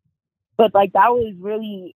 But, like, that was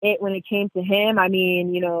really it when it came to him. I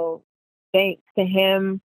mean, thanks to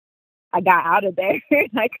him, I got out of there.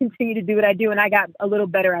 I continue to do what I do, and I got a little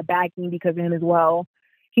better at backing because of him as well.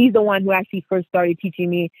 He's the one who actually first started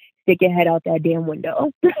teaching me, stick your head out that damn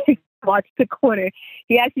window. Watch the corner.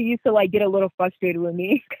 He actually used to, like, get a little frustrated with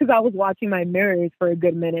me because I was watching my mirrors for a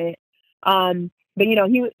good minute. But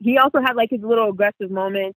he also had, like, his little aggressive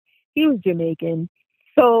moments. He was Jamaican,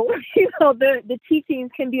 so the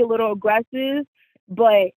teachings can be a little aggressive,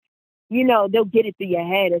 but they'll get it through your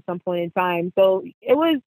head at some point in time. So it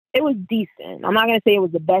was decent. I'm not gonna say it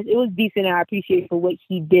was the best. It was decent, and I appreciate for what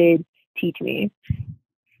he did teach me.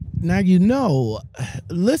 Now,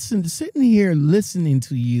 sitting here listening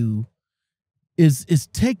to you is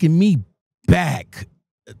taking me back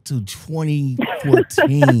to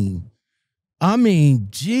 2014. I mean,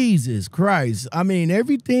 Jesus Christ. I mean,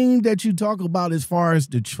 everything that you talk about as far as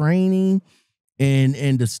the training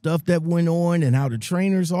and the stuff that went on and how the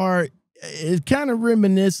trainers are, it kind of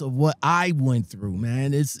reminisce of what I went through,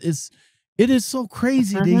 man. It is so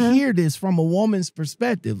crazy to hear this from a woman's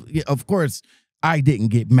perspective. Of course, I didn't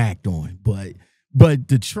get macked on, but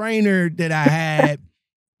the trainer that I had,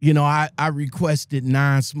 I requested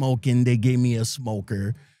non-smoking. They gave me a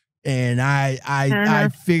smoker. And I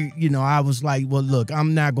figured, I was like, well, look,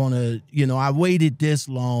 I'm not going to, I waited this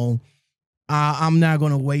long. I'm not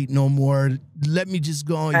going to wait no more. Let me just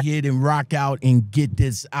go ahead and rock out and get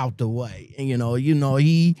this out the way. And,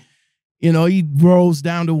 he rolls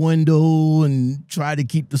down the window and try to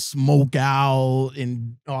keep the smoke out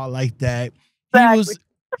and all like that.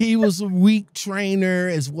 He was a weak trainer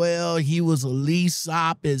as well. He was a lease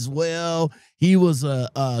op as well. He was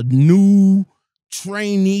a new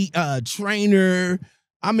trainer.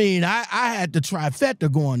 I mean, I had the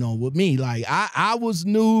trifecta going on with me. Like, I was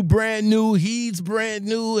new, brand new. He's brand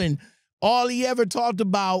new, and All he ever talked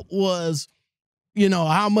about was, you know,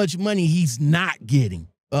 how much money he's not getting.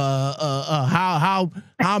 How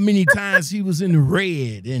many times he was in the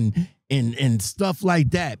red and stuff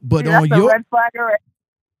like that. But Dude, that's on a your red flag already.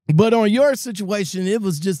 but on your situation, it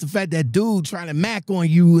was just the fact that dude trying to mac on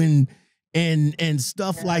you and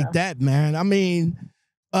stuff like that, man. I mean,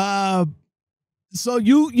 so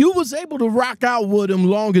you was able to rock out with him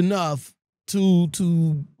long enough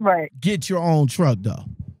to Right. get your own truck though.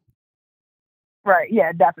 Right.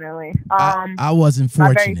 Yeah, definitely. I wasn't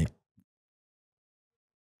fortunate.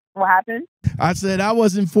 What happened? I said I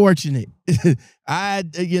wasn't fortunate. I,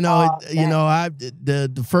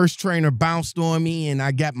 the first trainer bounced on me, and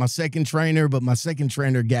I got my second trainer, but my second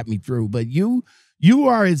trainer got me through. But you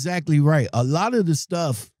are exactly right. A lot of the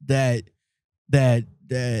stuff that they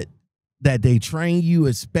train you,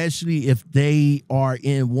 especially if they are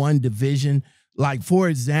in one division, like for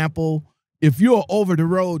example, if you're an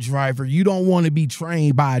over-the-road driver, you don't want to be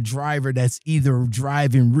trained by a driver that's either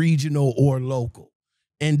driving regional or local.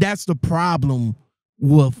 And that's the problem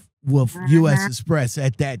with U.S. Express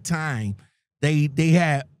at that time. They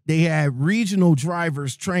had regional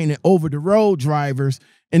drivers training over-the-road drivers,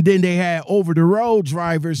 and then they had over-the-road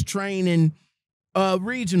drivers training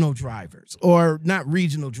regional drivers, or not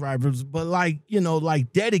regional drivers, but like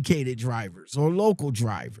dedicated drivers or local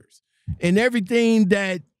drivers. And everything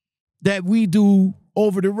that we do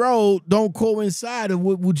over the road don't coincide with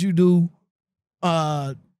what would you do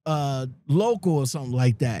local or something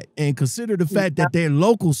like that. And consider the fact that their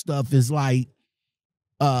local stuff is like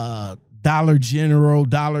Dollar General,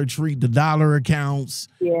 Dollar Tree, the dollar accounts,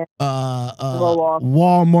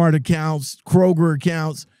 Walmart accounts, Kroger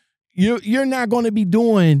accounts. You're not going to be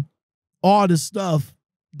doing all the stuff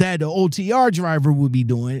that the OTR driver would be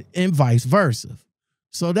doing, and vice versa.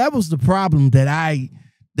 So that was the problem that I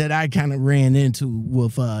kind of ran into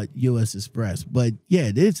with U.S. Express. But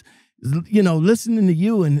yeah, it's, listening to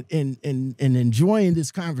you and enjoying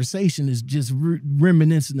this conversation is just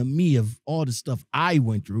reminiscing of me of all the stuff I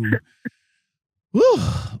went through. Whew,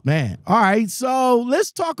 man. All right, so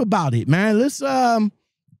let's talk about it, man. Let's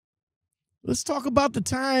talk about the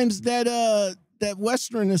times that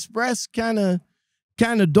Western Express kind of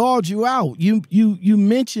dogged you out. You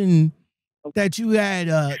mentioned that you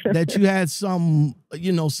had some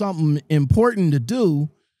something important to do.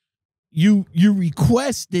 You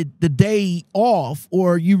requested the day off,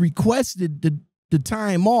 or you requested the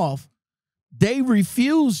time off. They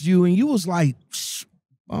refused you, and you was like,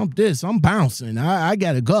 "I'm bouncing. I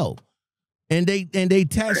gotta go." And they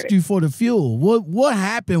taxed you for the fuel. What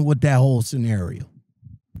happened with that whole scenario?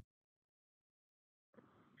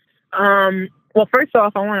 Well, first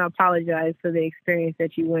off, I want to apologize for the experience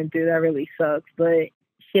that you went through. That really sucks. But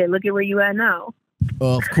shit, look at where you at now.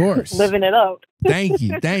 Of course. Living it up. Thank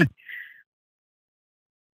you.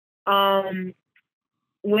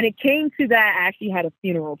 When it came to that, I actually had a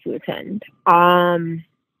funeral to attend. And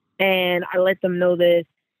I let them know this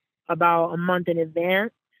about a month in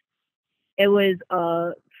advance. It was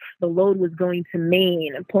the load was going to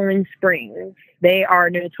Maine, Poland Springs. They are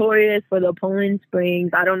notorious for the Poland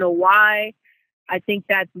Springs. I don't know why. I think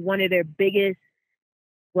that's one of their biggest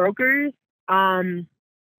brokers.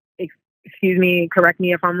 Excuse me, correct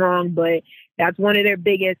me if I'm wrong, but that's one of their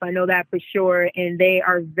biggest. I know that for sure. And they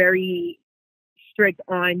are very strict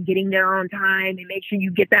on getting there on time and make sure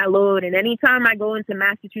you get that load. And anytime I go into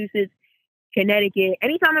Massachusetts, Connecticut,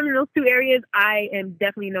 anytime I'm in those two areas, I am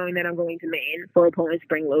definitely knowing that I'm going to Maine for a Poland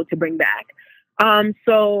Spring load to bring back.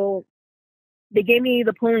 So they gave me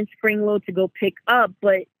the Poland Spring load to go pick up,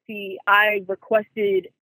 but see, I requested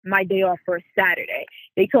my day off for a Saturday.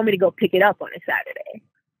 They told me to go pick it up on a Saturday.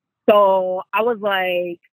 So I was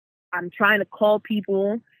like, I'm trying to call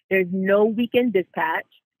people. There's no weekend dispatch.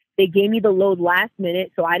 They gave me the load last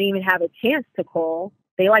minute, so I didn't even have a chance to call.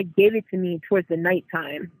 They gave it to me towards the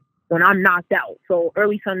nighttime when I'm knocked out. So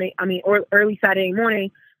early Saturday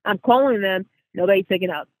morning, I'm calling them. Nobody's picking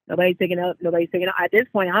up. At this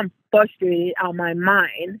point, I'm frustrated out of my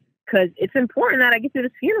mind because it's important that I get to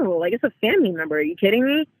this funeral. Like, it's a family member. Are you kidding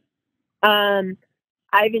me?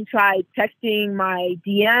 I even tried texting my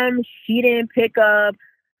DM. She didn't pick up.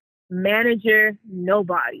 Manager,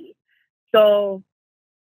 nobody. So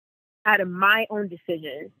out of my own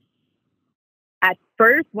decision, at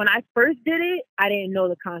first, when I first did it, I didn't know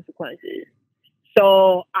the consequences.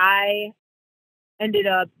 So I ended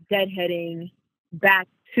up deadheading back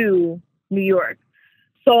to New York.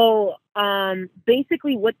 So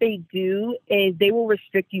basically what they do is they will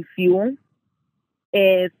restrict you fuel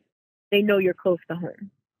if they know you're close to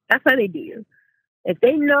home. That's how they do you. If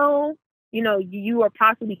they know you know, you are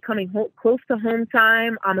possibly coming close to home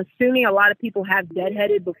time. I'm assuming a lot of people have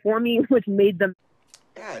deadheaded before me, which made them.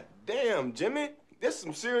 God damn, Jimmy. This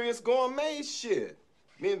some serious gourmet shit.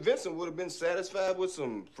 Me and Vincent would have been satisfied with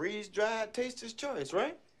some freeze-dried Taster's Choice,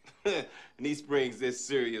 right? And he springs this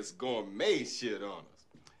serious gourmet shit on us.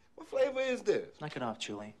 What flavor is this? Knock it off,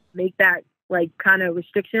 Julie. Make that, like, kind of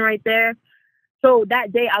restriction right there. So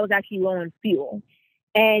that day, I was actually low on fuel.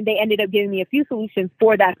 And they ended up giving me a few solutions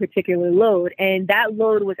for that particular load. And that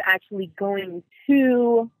load was actually going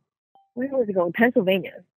to, where was it going?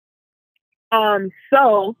 Pennsylvania.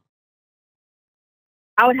 So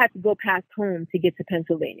I would have to go past home to get to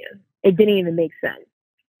Pennsylvania. It didn't even make sense.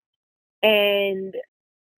 And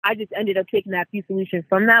I just ended up taking that few solution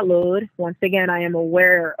from that load. Once again, I am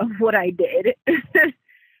aware of what I did.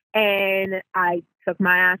 And I took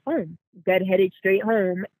my ass home, deadheaded straight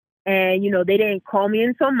home. And, you know, they didn't call me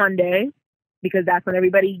until Monday because that's when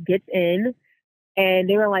everybody gets in. And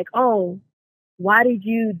they were like, oh, why did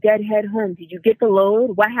you deadhead home? Did you get the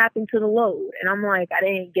load? What happened to the load? And I'm like, I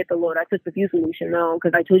didn't get the load. I took the few solution, no,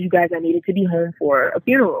 because I told you guys I needed to be home for a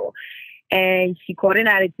funeral. And she caught an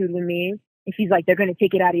attitude with me. And she's like, they're going to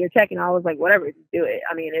take it out of your check. And I was like, whatever, just do it.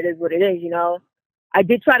 I mean, it is what it is, you know. I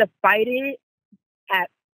did try to fight it at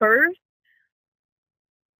first.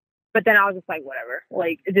 But then I was just like, whatever,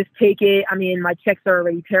 like, just take it. I mean, my checks are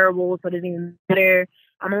already terrible, so it doesn't even matter.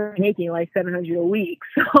 I'm only making like $700 a week.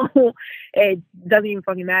 So it doesn't even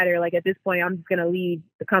fucking matter. Like, at this point, I'm just going to leave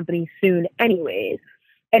the company soon anyways.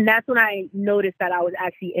 And that's when I noticed that I was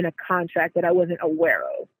actually in a contract that I wasn't aware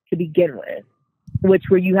of to begin with, which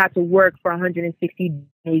where you have to work for 160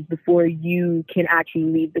 days before you can actually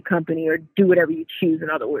leave the company or do whatever you choose, in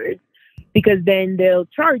other words, because then they'll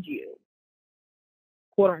charge you,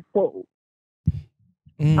 quote unquote.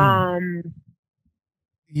 Now,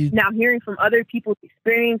 hearing from other people's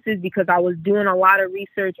experiences, because I was doing a lot of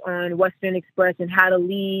research on Western Express and how to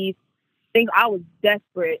leave, I was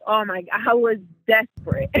desperate. Oh my God, I was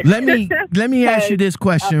desperate. Let me ask you this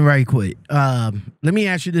question right quick.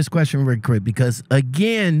 Because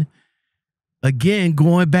again,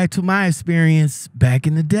 going back to my experience back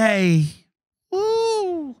in the day,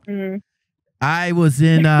 woo, I was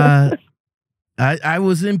in I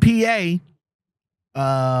was in PA.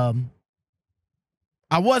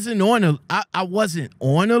 I wasn't on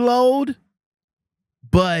a load,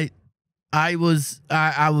 but I was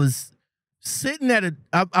sitting at a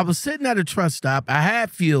truck stop. I had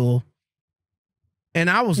fuel, and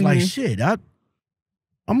I was like, shit,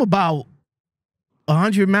 I'm about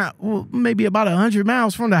 100 miles, well, maybe about 100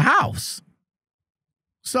 miles from the house.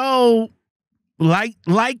 So, like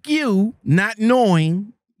you, not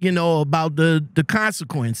knowing, you know, about the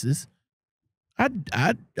consequences,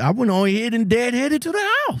 I went on ahead and deadheaded to the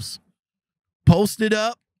house. Posted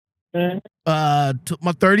up, took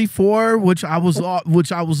my 34, which I was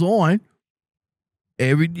on.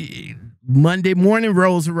 Every Monday morning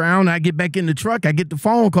rolls around, I get back in the truck, I get the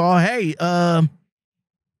phone call, hey,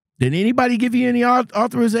 did anybody give you any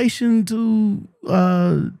authorization to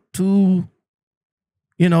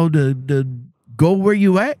you know, to go where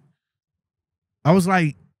you at? I was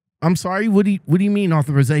like, I'm sorry, what do you mean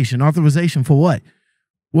authorization? Authorization for what?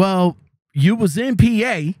 Well, you was in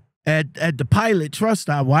PA at the pilot trust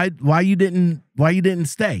stop. Why you didn't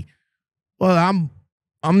stay? Well,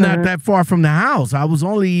 I'm not that far from the house. I was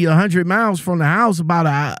only 100 miles from the house. About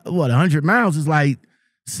 100 miles is like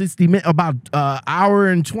 60 minutes, about hour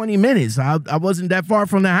and 20 minutes. I wasn't that far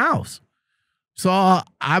from the house. So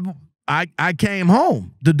I came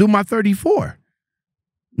home to do my 34.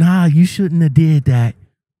 Nah, you shouldn't have did that.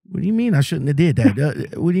 What do you mean I shouldn't have did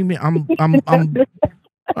that? What do you mean?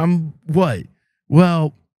 I'm what?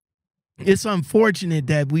 Well, it's unfortunate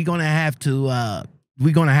that we're gonna have to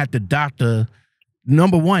doctor.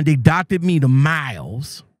 Number one, they doctored me the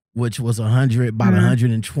miles, which was 100, about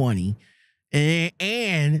 120,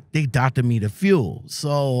 and they doctored me the fuel.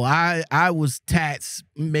 So I was taxed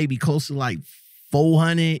maybe close to like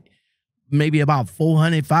 400, maybe about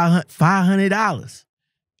 $500.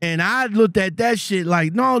 And I looked at that shit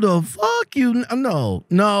like, no, the fuck you, no.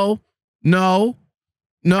 I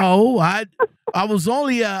was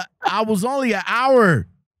only an hour,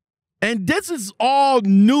 and this is all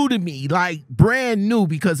new to me, like brand new,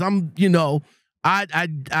 because I'm, you know, I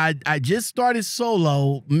just started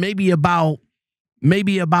solo maybe about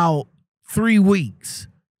 3 weeks,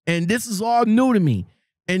 and this is all new to me.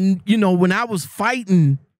 And you know, when I was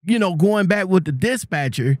fighting, you know, going back with the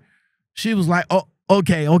dispatcher, she was like, oh.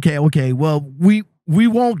 Okay. Well, we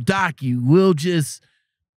won't dock you. We'll just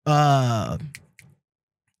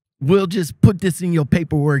put this in your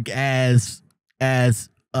paperwork as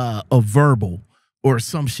a verbal or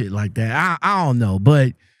some shit like that. I don't know,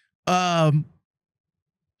 but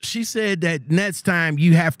she said that next time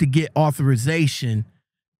you have to get authorization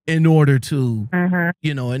in order to,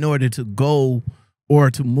 you know, in order to go or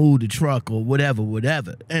to move the truck or whatever.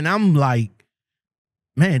 And I'm like,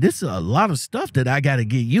 man, this is a lot of stuff that I got to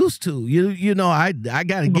get used to. You know, I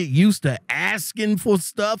got to get used to asking for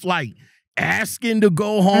stuff, like asking to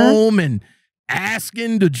go home and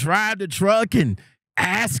asking to drive the truck and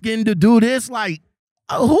asking to do this. Like,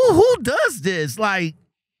 who does this? Like,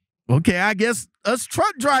 okay, I guess us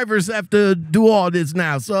truck drivers have to do all this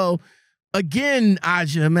now. So again,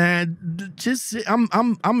 Aja, man, just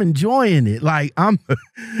I'm enjoying it. Like I'm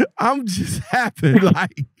just having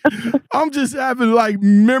like I'm just having like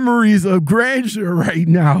memories of grandeur right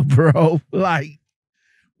now, bro. Like,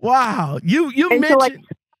 wow. You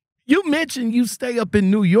mentioned you stay up in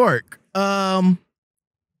New York. Wow.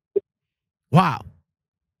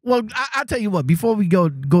 Well, I'll tell you what, before we go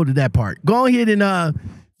to that part, go ahead and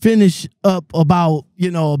finish up about,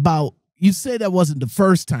 you said that wasn't the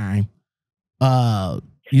first time.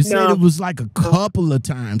 You said it was like a couple of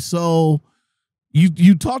times. So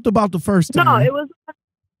you talked about the first time. No, it was,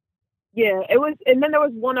 it was, and then there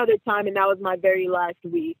was one other time, and that was my very last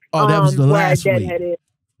week. Oh, that was the last week.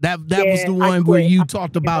 That was the one where you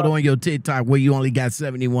talked about on your TikTok where you only got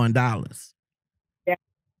 $71. Yeah.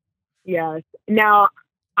 Yes. Now,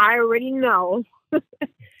 I already know.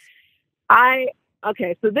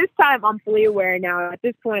 Okay, so this time I'm fully aware now. At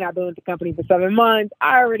this point, I've been with the company for 7 months.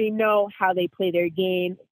 I already know how they play their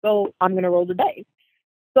game, so I'm going to roll the dice.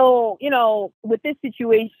 So, with this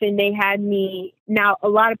situation, they had me. Now, a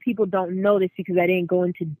lot of people don't know this because I didn't go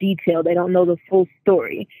into detail. They don't know the full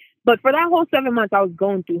story. But for that whole 7 months, I was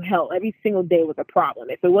going through hell. Every single day was a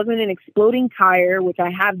problem. If it wasn't an exploding tire, which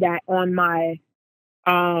I have that on my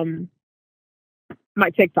my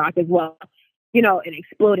TikTok as well, an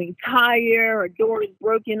exploding tire or doors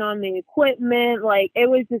broken on the equipment. Like, it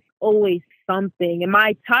was just always something. And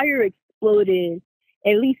my tire exploded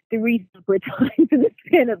at least 3 separate times in the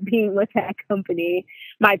span of being with that company.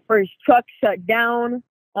 My first truck shut down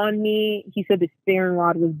on me. He said the steering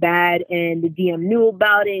rod was bad and the DM knew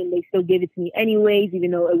about it, and they still gave it to me anyways,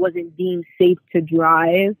 even though it wasn't deemed safe to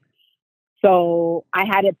drive. So I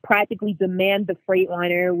had to practically demand the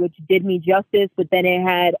Freightliner, which did me justice, but then it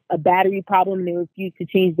had a battery problem and they refused to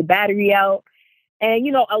change the battery out. And,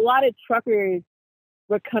 a lot of truckers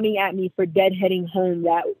were coming at me for deadheading home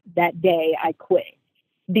that day I quit,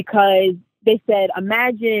 because they said,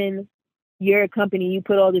 imagine you're a company, you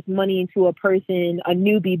put all this money into a person, a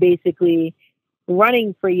newbie basically,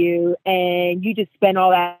 running for you, and you just spend all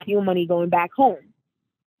that fuel money going back home.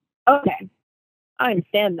 Okay, I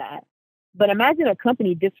understand that. But imagine a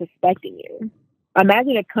company disrespecting you.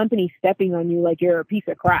 Imagine a company stepping on you like you're a piece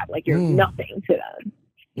of crap, like you're nothing to them.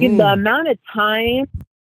 The amount of time,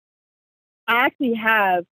 I actually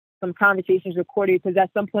have some conversations recorded because at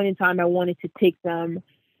some point in time I wanted to take them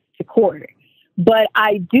to court. But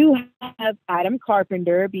I do have Adam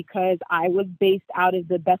Carpenter because I was based out of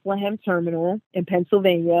the Bethlehem terminal in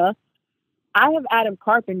Pennsylvania. I have Adam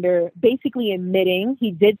Carpenter basically admitting,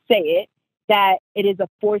 he did say it, that it is a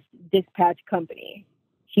forced dispatch company.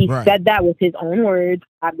 He said that with his own words.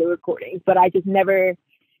 I have the recordings, but I just never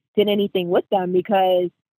did anything with them because,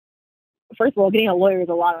 first of all, getting a lawyer is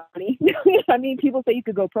a lot of money. I mean, people say you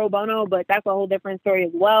could go pro bono, but that's a whole different story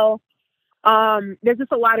as well. There's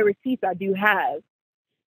just a lot of receipts I do have.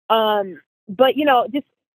 But, just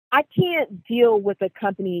I can't deal with a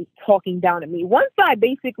company talking down to me. Once I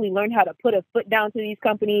basically learned how to put a foot down to these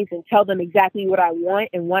companies and tell them exactly what I want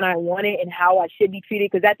and when I want it and how I should be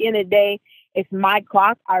treated, because at the end of the day, it's my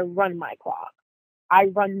clock. I run my clock. I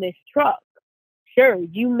run this truck. Sure,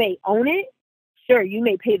 you may own it. Sure, you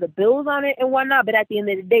may pay the bills on it and whatnot, but at the end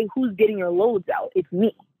of the day, who's getting your loads out? It's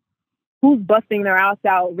me. Who's busting their ass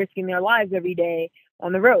out, risking their lives every day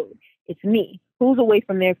on the road? It's me. Who's away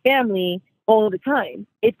from their family all the time?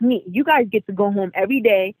 It's me. You guys get to go home every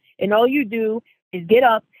day, and all you do is get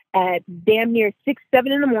up at damn near 6,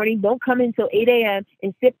 7 in the morning, don't come in until 8 a.m.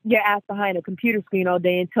 and sit your ass behind a computer screen all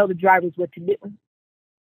day and tell the drivers what to do.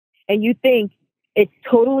 And you think it's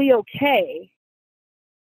totally okay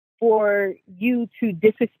for you to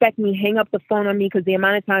disrespect me, hang up the phone on me, because the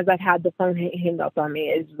amount of times I've had the phone hang up on me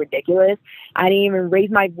is ridiculous. I didn't even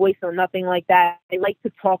raise my voice or nothing like that. I like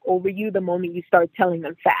to talk over you the moment you start telling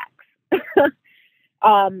them facts.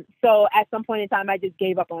 So at some point in time, I just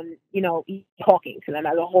gave up on, talking to them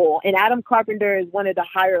as a whole. And Adam Carpenter is one of the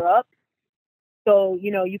higher ups. So,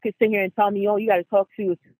 you could sit here and tell me, oh, you got to talk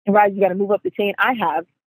to Rise, you got to move up the chain. I have.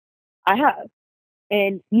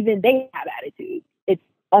 And even they have attitude.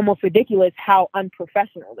 almost ridiculous how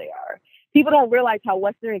unprofessional they are. People don't realize how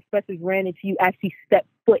Western Express is ran until you actually step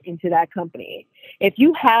foot into that company. If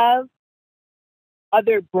you have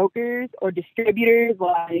other brokers or distributors,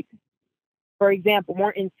 like, for example,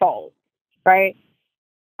 Morton Salt, right?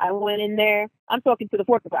 I went in there. I'm talking to the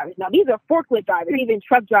forklift drivers. Now, these are forklift drivers, even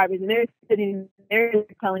truck drivers, and they're sitting there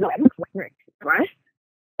telling me, right?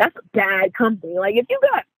 That's a bad company. Like, if you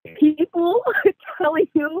got people telling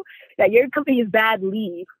you that your company is bad,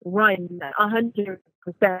 leave, run, 100%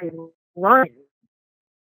 run.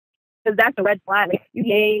 Because that's a red flag. Like,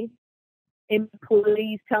 UVA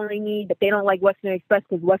employees telling me that they don't like Western Express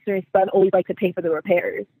because Western Express always like to pay for the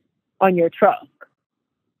repairs on your truck.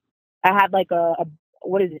 I had like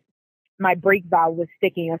what is it? My brake valve was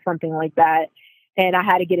sticking or something like that. And I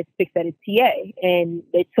had to get it fixed at a TA. And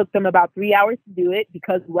it took them about 3 hours to do it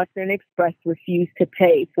because Western Express refused to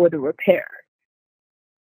pay for the repair.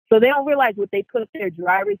 So they don't realize what they put their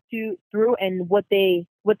drivers through and what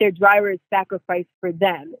their drivers sacrifice for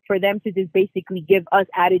them to just basically give us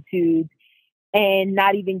attitudes and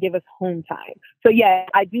not even give us home time. So yeah,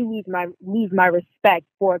 I do lose my respect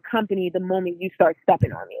for a company the moment you start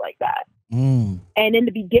stepping on me like that. And in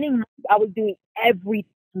the beginning, I was doing everything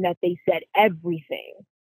that they said, everything.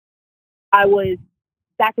 I was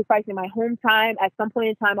sacrificing my home time. At some point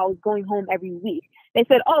in time, I was going home every week. They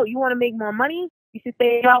said, "Oh, you want to make more money? You should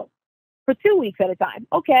stay out for 2 weeks at a time."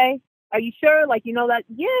 Okay. Are you sure? Like, you know that?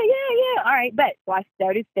 Yeah. All right, bet. So I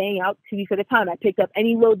started staying out 2 weeks at a time. I picked up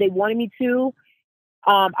any load they wanted me to.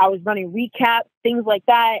 I was running recaps, things like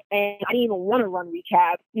that. And I didn't even want to run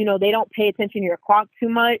recaps. You know, they don't pay attention to your clock too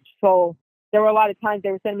much. So there were a lot of times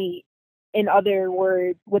they were sending me, in other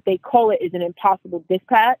words, what they call it is an impossible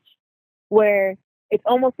dispatch, where it's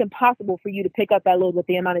almost impossible for you to pick up that load with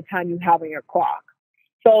the amount of time you have on your clock.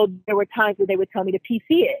 So there were times where they would tell me to PC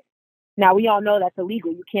it. Now, we all know that's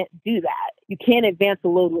illegal. You can't do that. You can't advance a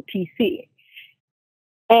load with PC.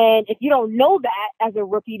 And if you don't know that as a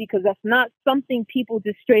rookie, because that's not something people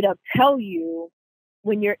just straight up tell you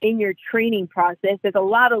when you're in your training process, there's a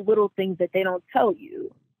lot of little things that they don't tell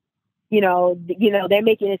you. You know, they're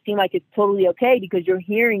making it seem like it's totally okay because you're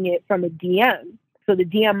hearing it from a DM. So the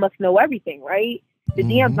DM must know everything, right? The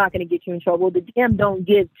DM's not going to get you in trouble. The DM don't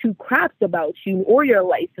give two craps about you or your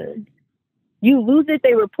license. You lose it,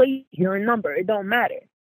 they replace your number. It don't matter.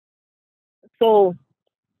 So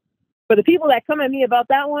for the people that come at me about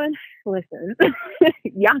that one, listen,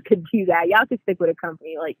 y'all could do that. Y'all could stick with a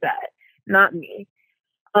company like that, not me.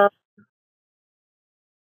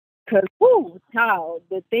 Because, child,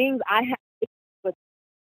 the things I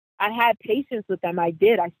had patience with them. I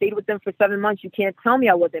did. I stayed with them for 7 months. You can't tell me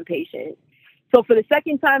I wasn't patient. So for the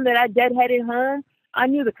second time that I deadheaded home, I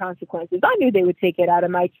knew the consequences. I knew they would take it out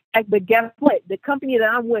of my check. But guess what? The company that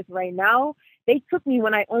I'm with right now, they took me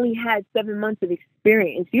when I only had 7 months of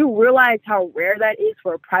experience. You realize how rare that is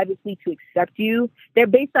for a private fleet to accept you? They're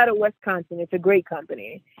based out of Wisconsin. It's a great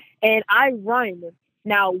company. And I run.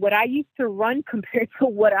 Now, what I used to run compared to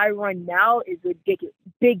what I run now is ridiculous.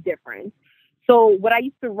 Big difference. So what I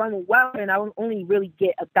used to run well, and I would only really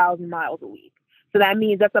get 1,000 miles a week. So that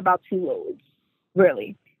means that's about 2 loads,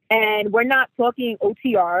 really. And we're not talking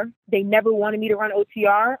OTR. They never wanted me to run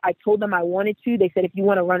OTR. I told them I wanted to. They said, if you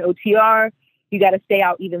want to run OTR, you got to stay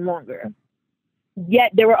out even longer.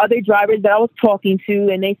 Yet there were other drivers that I was talking to,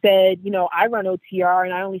 and they said, you know, I run OTR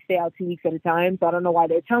and I only stay out 2 weeks at a time. So I don't know why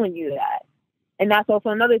they're telling you that. And that's also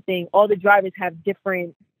another thing. All the drivers have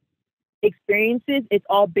different experiences. It's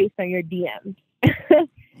all based on your DMs.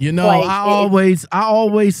 You know, like, I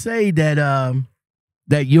always say that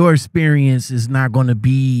that your experience is not going to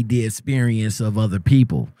be the experience of other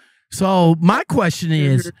people. So my question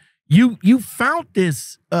is, you found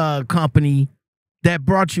this company that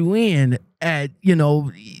brought you in at, you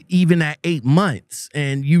know, even at 8 months,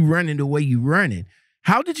 and you running the way you running.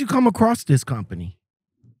 How did you come across this company?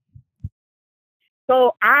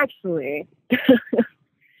 So actually,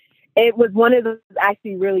 it was one of those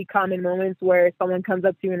actually really common moments where someone comes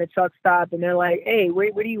up to you in a truck stop and they're like, hey, where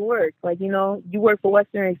do you work? Like, you know, you work for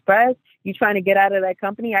Western Express. You trying to get out of that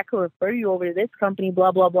company? I could refer you over to this company,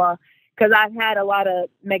 blah, blah, blah. Because I've had a lot of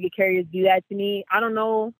mega carriers do that to me. I don't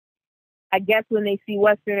know. I guess when they see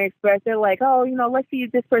Western Express, they're like, oh, you know, let's see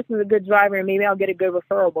if this person's a good driver and maybe I'll get a good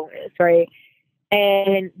referral bonus, right?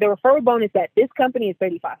 And the referral bonus at this company is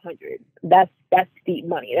 $3,500. That's steep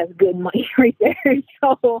money. That's good money right there.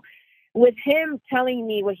 So with him telling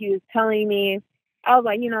me what he was telling me, I was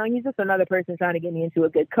like, you know, he's just another person trying to get me into a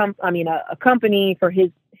good a company for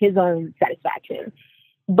his own satisfaction.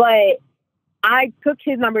 But I took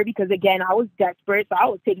his number because, again, I was desperate, so I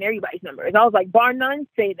was taking everybody's numbers. I was like, bar none,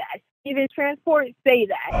 say that. Even transport say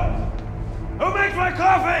that. Who makes my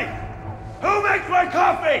coffee? Who makes my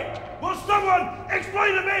coffee? Will someone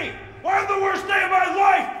explain to me why on the worst day of my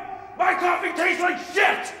life my coffee tastes like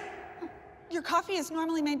shit? Your coffee is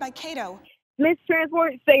normally made by Cato. Miss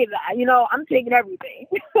Transport say that. You know, I'm taking everything.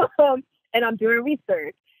 And I'm doing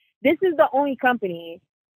research. This is the only company.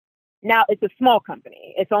 Now, it's a small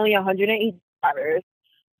company. It's only 108 drivers.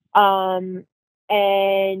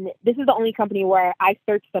 And this is the only company where I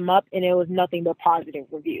searched them up and it was nothing but positive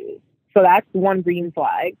reviews. So that's one green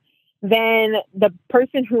flag. Then the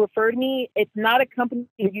person who referred me, it's not a company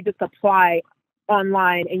where you just apply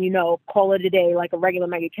online and, you know, call it a day like a regular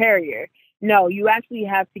mega carrier. No, you actually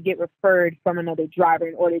have to get referred from another driver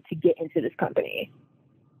in order to get into this company.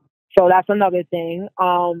 So that's another thing.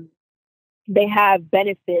 They have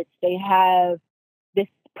benefits. They have this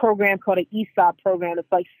program called an ESOP program.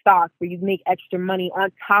 It's like stocks where you make extra money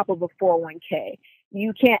on top of a 401k.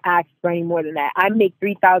 You can't ask for any more than that. I make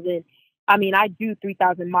 3,000. I mean, I do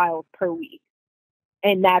 3,000 miles per week.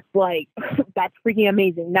 And that's like, that's freaking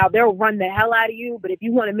amazing. Now they'll run the hell out of you, but if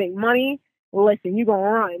you want to make money, listen, you're going to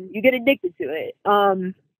run. You get addicted to it.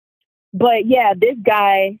 But yeah, this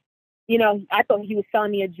guy, you know, I thought he was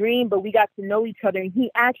selling me a dream, but we got to know each other and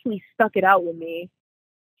he actually stuck it out with me.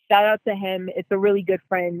 Shout out to him. It's a really good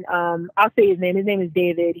friend. I'll say his name. His name is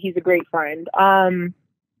David. He's a great friend.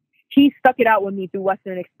 He stuck it out with me through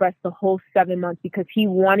Western Express the whole 7 months because he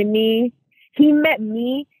wanted me. He met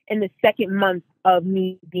me in the second month of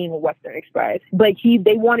me being a Western Express, but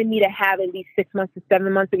they wanted me to have at least 6 months to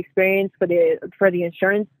 7 months of experience for the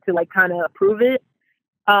insurance to like kind of approve it.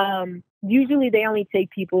 Usually they only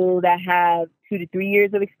take people that have 2 to 3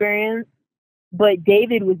 years of experience, but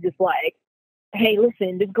David was just like, hey,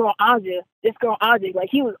 listen, this girl Aja, like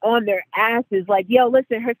he was on their asses, like, yo,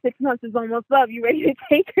 listen, her 6 months is almost up. You ready to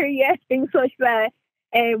take her yet? Things like that.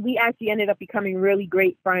 And we actually ended up becoming really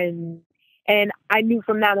great friends. And I knew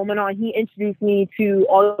from that moment on, he introduced me to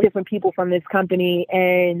all the different people from this company,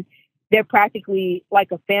 and they're practically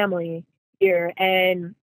like a family here.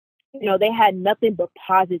 And, you know, they had nothing but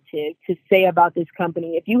positive to say about this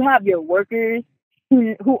company. If you have your workers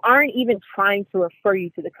who aren't even trying to refer you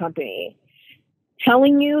to the company,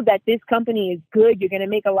 telling you that this company is good, you're going to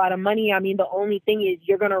make a lot of money. I mean, the only thing is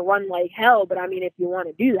you're going to run like hell. But I mean, if you want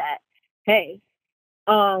to do that, hey,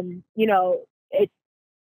 you know,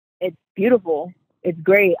 it's beautiful. It's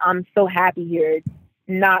great. I'm so happy here. It's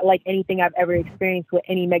not like anything I've ever experienced with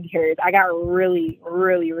any mega carriers. I got really,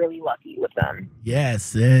 really, really lucky with them.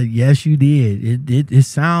 Yes, yes, you did. It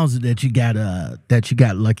sounds that you got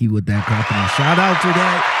lucky with that company. Shout out to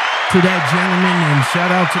that gentleman, and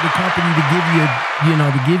shout out to the company to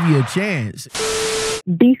give you a chance.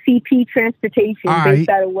 BCP Transportation, right, based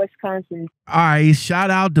out of Wisconsin. All right,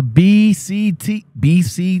 shout out to BCT.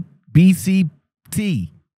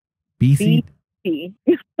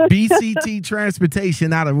 BCT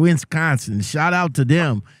Transportation out of Wisconsin. Shout out to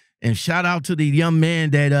them, and shout out to the young man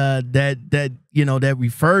that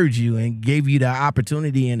referred you and gave you the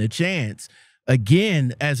opportunity and a chance.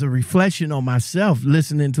 Again, as a reflection on myself,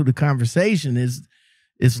 listening to the conversation is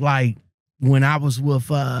like when I was with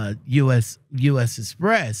US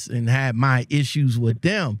Express and had my issues with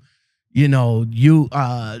them. You know,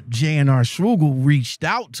 J&R Strugel reached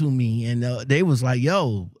out to me, and they was like,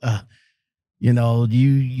 "Yo, you know,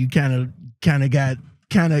 you kind of got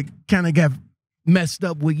messed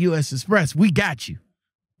up with US Express. We got you."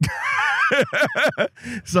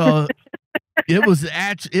 So it was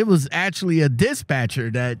actually a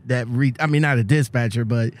dispatcher not a dispatcher,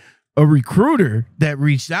 but a recruiter that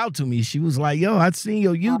reached out to me. She was like, "Yo, I've seen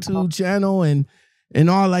your YouTube channel and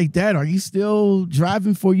all like that. Are you still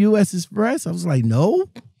driving for US Express?" I was like, "No."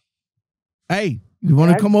 "Hey, you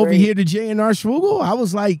want to come over here to J&R Strugel?" I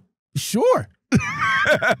was like, "Sure."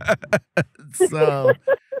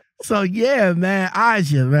 So yeah, man,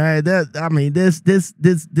 Aja, man. This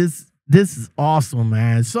is awesome,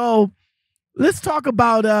 man. So let's talk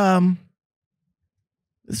about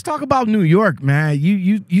New York, man.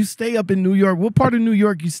 You stay up in New York. What part of New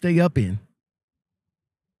York you stay up in?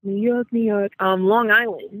 New York, Long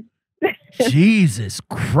Island. Jesus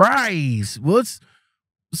Christ.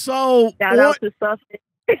 So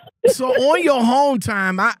on your home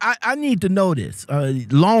time, I need to know this.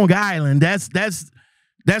 Long Island, that's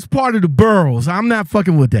part of the boroughs. I'm not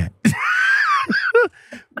fucking with that.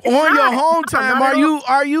 On your home time, are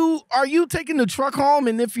you taking the truck home?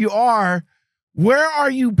 And if you are, where are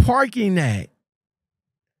you parking at?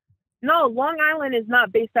 No, Long Island is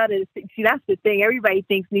not based out of the city. See, that's the thing. Everybody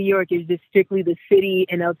thinks New York is just strictly the city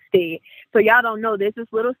and upstate. So y'all don't know. There's this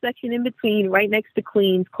little section in between right next to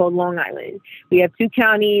Queens called Long Island. We have 2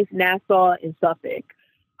 counties, Nassau and Suffolk.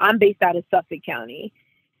 I'm based out of Suffolk County.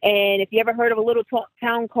 And if you ever heard of a little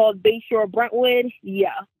town called Bayshore, Brentwood,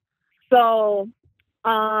 yeah. So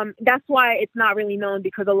that's why it's not really known,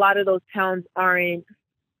 because a lot of those towns aren't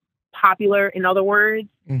popular, in other words.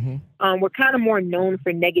 We're kind of more known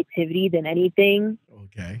for negativity than anything.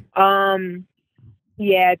 Okay.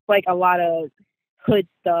 Yeah, it's like a lot of hood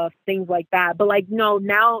stuff, things like that. But like, no,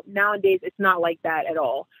 nowadays it's not like that at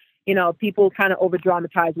all. You know, people kind of over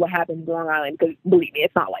dramatize what happens in Long Island, because believe me,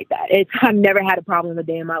 it's not like that. I've never had a problem a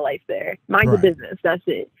day in my life there. Mind your business. That's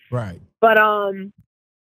it. Right. But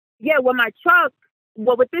yeah, with my truck,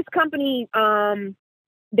 with this company,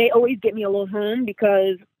 they always get me a load home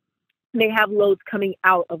because they have loads coming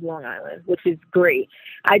out of Long Island, which is great.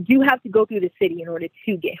 I do have to go through the city in order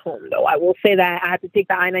to get home, though. I will say that I have to take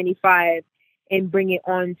the I-95 and bring it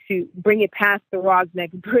past the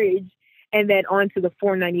Rosneck Bridge and then onto the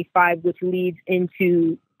 495, which leads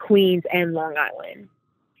into Queens and Long Island.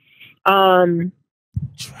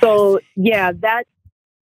 So yeah,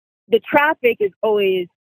 the traffic is always,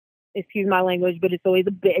 excuse my language, but it's always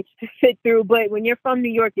a bitch to sit through. But when you're from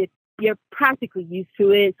New York, you're practically used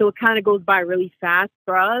to it, so it kind of goes by really fast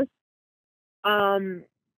for us. And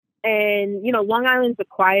you know, Long Island's a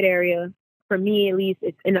quiet area for me, at least.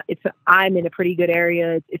 I'm in a pretty good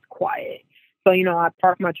area. It's quiet, so you know, I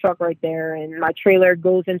park my truck right there, and my trailer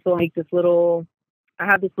goes into like this little. I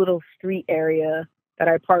have this little street area that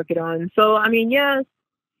I park it on. So I mean, yeah,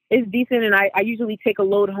 it's decent, and I usually take a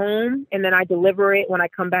load home and then I deliver it when I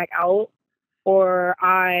come back out, or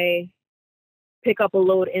I pick up a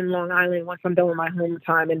load in Long Island once I'm done with my home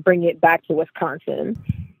time and bring it back to Wisconsin.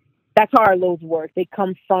 That's how our loads work. They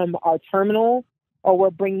come from our terminal, or we're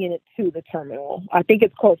bringing it to the terminal. I think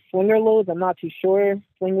it's called slinger loads. I'm not too sure.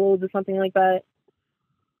 Swing loads or something like that.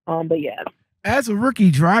 But yeah. As a rookie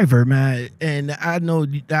driver, man, and I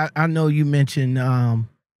know you mentioned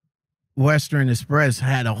Western Express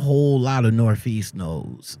had a whole lot of Northeast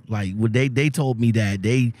nodes. Like they told me that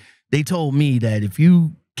they told me that if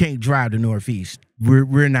you can't drive the Northeast,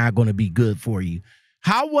 we're not going to be good for you.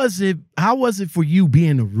 How was it for you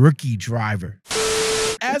being a rookie driver?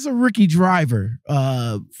 As a rookie driver,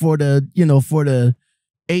 for the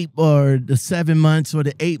 8 or the 7 months or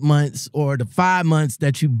the 8 months or the 5 months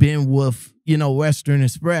that you've been with, Western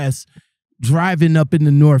Express, driving up in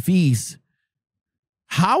the Northeast,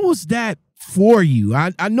 how was that for you?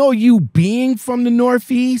 I know you being from the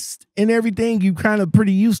Northeast and everything, you kind of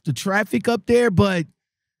pretty used to traffic up there, but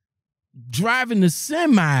driving the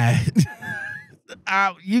semi,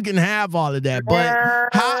 you can have all of that.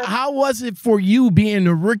 But how was it for you being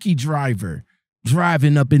a rookie driver,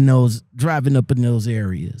 driving up in those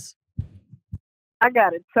areas? I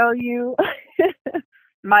gotta tell you,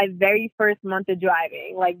 my very first month of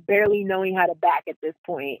driving, like barely knowing how to back at this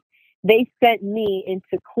point, they sent me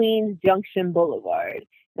into Queens Junction Boulevard.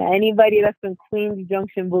 Now, anybody that's in Queens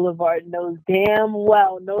Junction Boulevard knows damn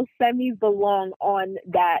well no semis belong on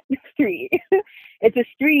that street. It's a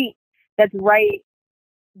street that's right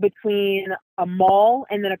between a mall,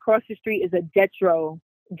 and then across the street is a Jetro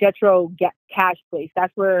cash place.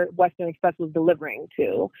 That's where Western Express was delivering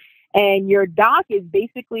to. And your dock is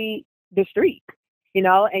basically the street,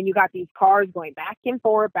 and you got these cars going back and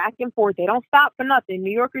forth. They don't stop for nothing.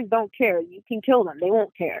 New Yorkers don't care. You can kill them. They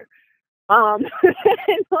won't care.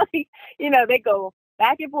 They go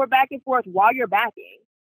back and forth while you're backing.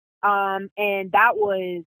 And that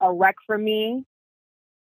was a wreck for me.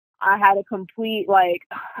 I had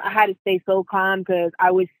to stay so calm because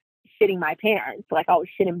I was shitting my pants. Like I was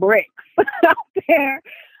shitting bricks out there.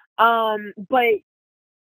 But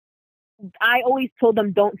I always told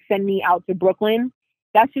them, don't send me out to Brooklyn.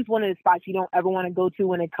 That's just one of the spots you don't ever want to go to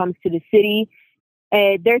when it comes to the city.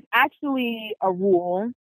 And there's actually a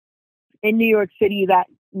rule in New York City that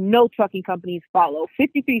no trucking companies follow.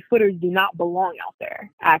 53-footers do not belong out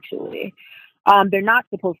there, actually. They're not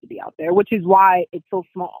supposed to be out there, which is why it's so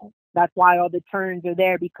small. That's why all the turns are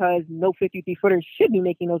there, because no 53-footers should be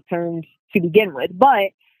making those turns to begin with.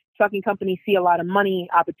 But trucking companies see a lot of money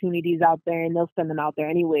opportunities out there, and they'll send them out there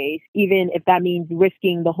anyways, even if that means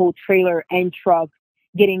risking the whole trailer and truck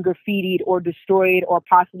getting graffitied or destroyed, or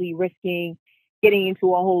possibly risking getting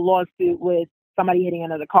into a whole lawsuit with somebody hitting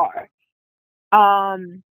another car.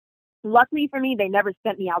 Luckily for me, they never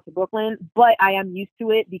sent me out to Brooklyn, but I am used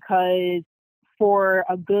to it because for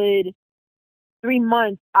a good 3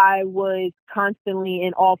 months, I was constantly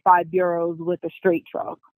in all 5 bureaus with a straight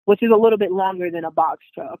truck, which is a little bit longer than a box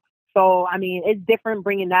truck. So, I mean, it's different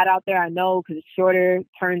bringing that out there. I know because it's shorter,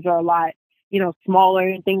 turns are a lot, smaller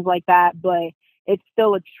and things like that. But it's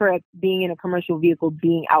still a trip being in a commercial vehicle,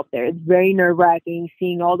 being out there. It's very nerve-wracking,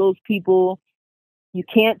 seeing all those people. You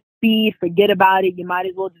can't speed, forget about it. You might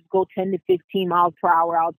as well just go 10 to 15 miles per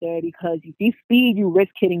hour out there, because if you speed, you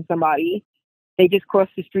risk hitting somebody. They just cross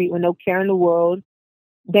the street with no care in the world.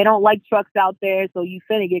 They don't like trucks out there, so you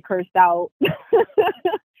finna get cursed out.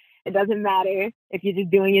 It doesn't matter if you're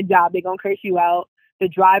just doing your job. They're going to curse you out. The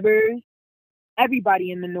drivers,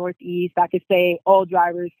 everybody in the Northeast, I could say all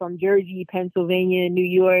drivers from Jersey, Pennsylvania, New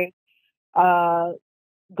York,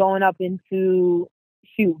 going up into,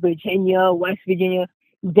 Virginia, West Virginia,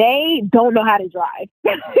 they don't know how to drive.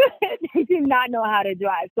 They do not know how to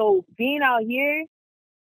drive. So being out here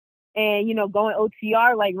and, going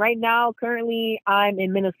OTR, like right now, currently I'm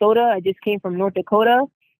in Minnesota. I just came from North Dakota.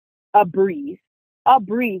 A breeze. I've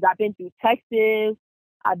been through Texas.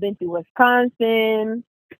 I've been through Wisconsin.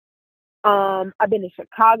 I've been to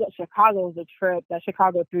Chicago. Chicago's a trip. That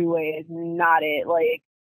Chicago freeway is not it. Like,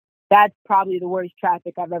 that's probably the worst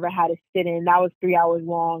traffic I've ever had to sit in. That was 3 hours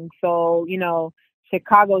long. So,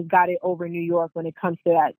 Chicago's got it over New York when it comes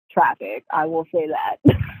to that traffic. I will say that.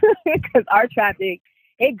 Because our traffic,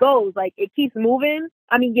 it goes, like, it keeps moving.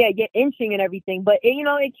 I mean, yeah, you're inching and everything, but,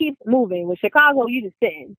 it keeps moving. With Chicago, you just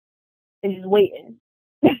sitting and just waiting.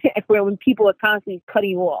 When people are constantly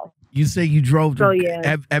cutting you off. You say you drove to,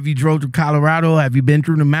 yeah. Have you drove to Colorado? Have you been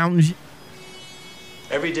through the mountains?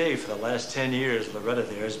 Every day for the last 10 years, Loretta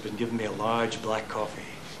there has been giving me a large black coffee.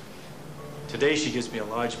 Today she gives me a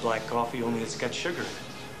large black coffee, only it's got sugar in it.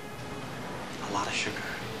 A lot of sugar.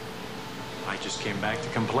 I just came back to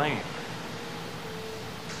complain.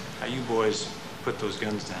 How you boys put those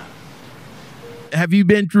guns down? Have you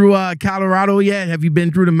been through Colorado yet? Have you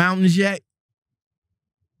been through the mountains yet?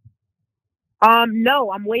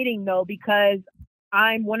 No, I'm waiting though, because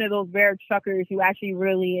I'm one of those rare truckers who actually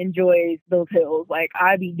really enjoys those hills. Like,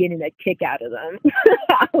 I be getting a kick out of them.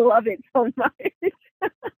 I love it so much.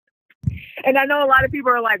 And I know a lot of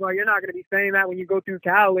people are like, well, you're not going to be saying that when you go through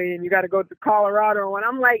Cali and you got to go to Colorado. And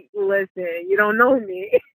I'm like, listen, you don't know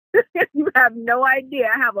me. You have no idea.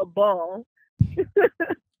 I have a ball.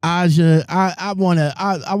 Aja, I wanna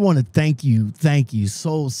thank you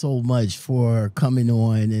so much for coming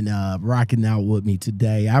on and rocking out with me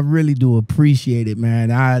today. I really do appreciate it, man.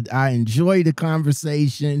 I enjoy the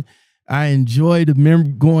conversation. I enjoy the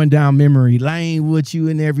going down memory lane with you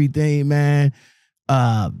and everything, man.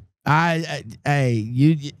 You're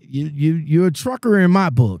a trucker in my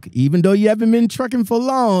book, even though you haven't been trucking for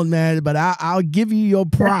long, man. But I'll give you your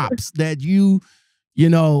props that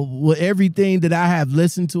with everything that I have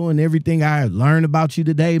listened to and everything I have learned about you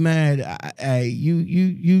today, man,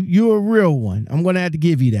 you're a real one. I'm going to have to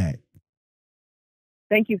give you that.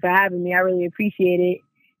 Thank you for having me. I really appreciate it.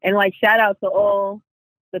 And shout out to all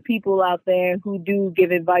the people out there who do give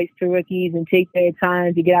advice to rookies and take their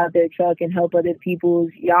time to get out their truck and help other people.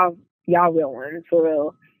 Y'all real ones, for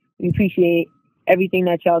real. We appreciate everything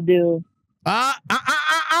that y'all do.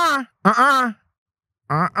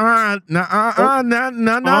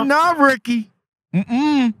 No, Ricky.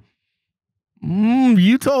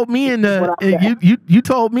 You told me in the you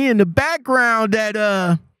told me in the background that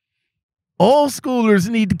old schoolers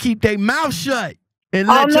need to keep their mouth shut and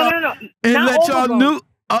let y'all and let y'all know.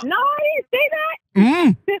 No, I didn't say that.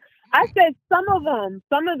 I said some of them,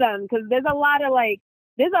 because there's a lot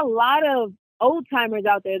of old timers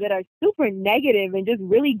out there that are super negative and just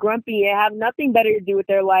really grumpy and have nothing better to do with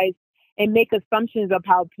their life and make assumptions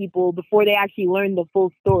about people before they actually learn the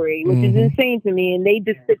full story, which is insane to me. And they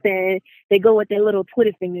just sit there and they go with their little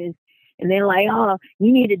Twitter fingers and they're like, oh,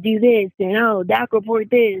 you need to do this, and oh, DAC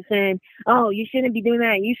report this, and oh, you shouldn't be doing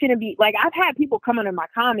that. You shouldn't be like, I've had people come under my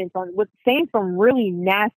comments with saying some really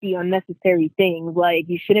nasty, unnecessary things. Like,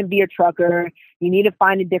 you shouldn't be a trucker. You need to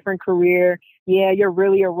find a different career. Yeah, you're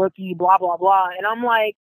really a rookie, blah, blah, blah. And I'm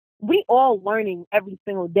like, we all learning every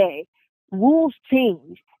single day. Rules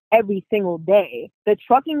change every single day. The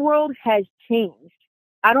trucking world has changed.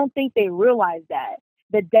 I don't think they realize that.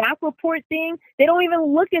 The DAC report thing, they don't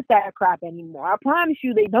even look at that crap anymore. I promise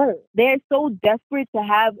you they don't. They're so desperate to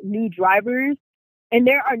have new drivers, and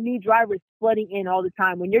there are new drivers flooding in all the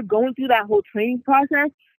time. When you're going through that whole training process,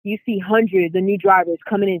 you see hundreds of new drivers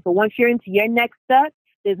coming in. So once you're into your next step,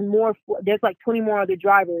 there's like 20 more other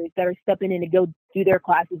drivers that are stepping in to go do their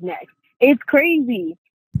classes next. It's crazy.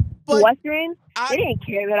 But Western, they didn't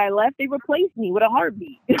care that I left. They replaced me with a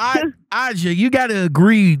heartbeat. Aja, you gotta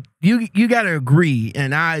agree. You gotta agree,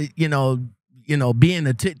 and being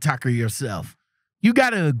a TikToker yourself, you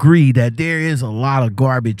gotta agree that there is a lot of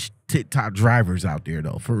garbage TikTok drivers out there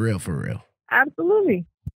though, for real, for real. Absolutely.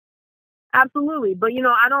 But you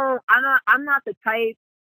know, I'm not the type.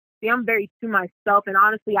 See, I'm very to myself, and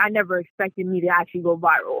honestly, I never expected me to actually go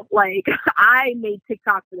viral. Like, I made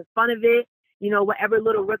TikTok for the fun of it. You know, whatever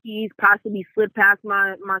little rookies possibly slip past my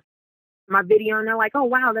video, and they're like, "Oh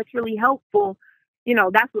wow, that's really helpful." You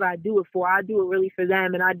know, that's what I do it for. I do it really for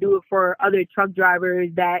them, and I do it for other truck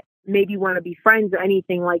drivers that maybe want to be friends or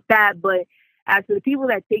anything like that. But as for the people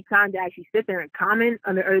that take time to actually sit there and comment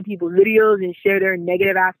under other people's videos and share their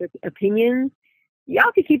negative opinions,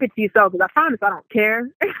 y'all can keep it to yourself, because I promise I don't care.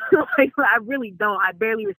 Like, I really don't. I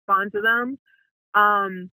barely respond to them.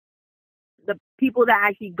 The people that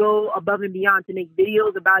actually go above and beyond to make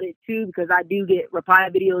videos about it too, because I do get reply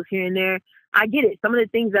videos here and there. I get it. Some of the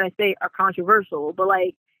things that I say are controversial, but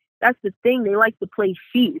like, that's the thing. They like to play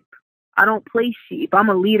sheep. I don't play sheep. I'm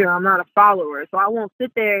a leader. I'm not a follower. So I won't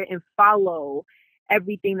sit there and follow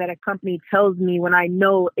everything that a company tells me when I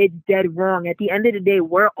know it's dead wrong. At the end of the day,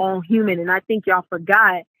 we're all human. And I think y'all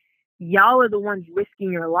forgot, y'all are the ones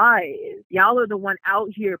risking your lives. Y'all are the one out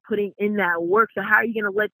here putting in that work. So how are you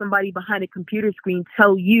going to let somebody behind a computer screen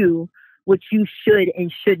tell you what you should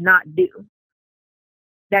and should not do?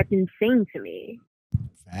 That's insane to me.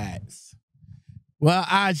 Facts. Well,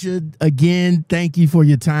 I should, again, thank you for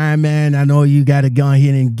your time, man. I know you got to go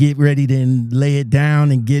ahead and get ready to lay it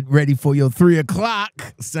down and get ready for your 3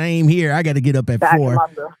 o'clock. Same here. I got to get up at 4.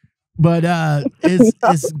 But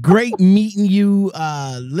it's great meeting you.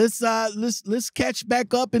 Let's catch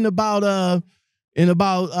back up in about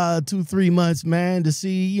 2-3 months, man, to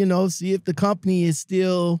see if the company is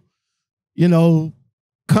still,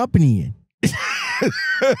 companying.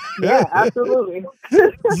 Yeah, absolutely.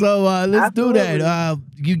 So let's do that.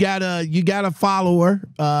 You got a follower.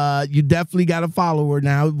 You definitely got a follower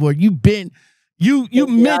now. Where you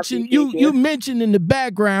mentioned in the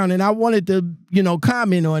background, and I wanted to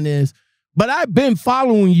comment on this, but I've been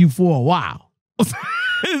following you for a while.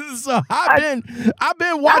 So I've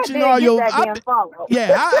been watching all your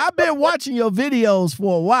I've been watching your videos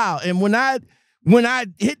for a while, and when I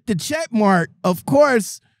hit the check mark, of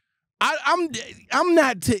course. I'm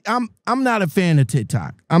not a fan of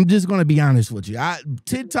TikTok. I'm just gonna be honest with you.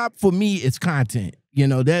 TikTok for me is content.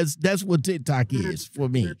 That's what TikTok is for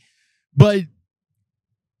me. But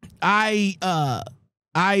I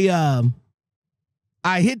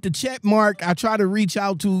hit the check mark. I try to reach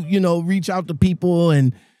out to people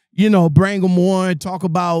and bring them on, talk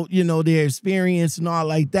about their experience and all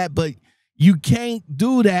like that. But you can't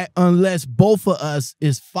do that unless both of us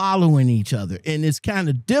is following each other. And it's kind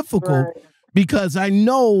of difficult because I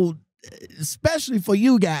know, especially for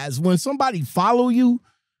you guys, when somebody follow you,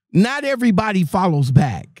 not everybody follows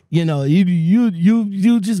back. You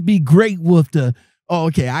just be great with the, oh,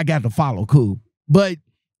 okay, I got to follow, cool. But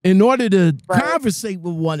in order to conversate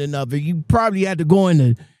with one another, you probably had to go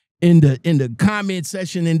in the comment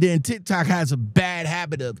section, and then TikTok has a bad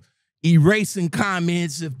habit of erasing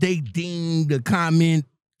comments if they deem the comment,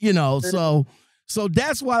 so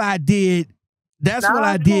that's what I did. That's what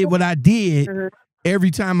I did every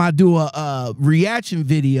time I do a reaction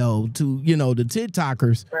video to, the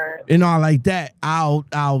TikTokers and all like that. I'll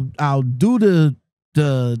do the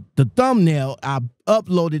thumbnail. I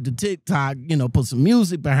upload it to TikTok, put some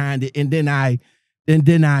music behind it, and then I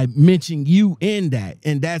mention you in that.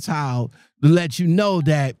 And that's how to let you know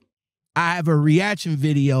that I have a reaction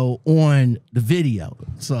video on the video.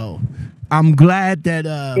 So I'm glad that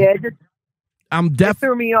I'm definitely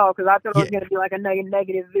threw me off because I thought it was gonna be like a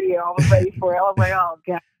negative video. I was ready for it. I was like, oh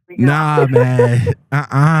god. Nah,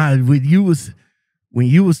 man. When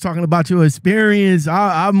you was talking about your experience,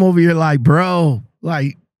 I'm over here like, bro,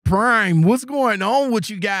 like, Prime, what's going on with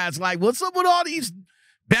you guys? Like, what's up with all these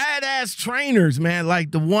badass trainers, man?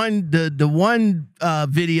 Like the one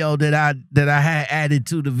video that I had added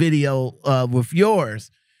to the video with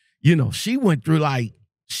yours, she went through, like,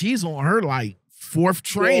 she's on her like 4th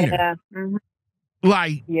trainer. Yeah. Mm-hmm.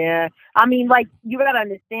 Like, yeah. I mean, like, you gotta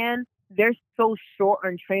understand, they're so short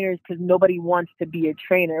on trainers because nobody wants to be a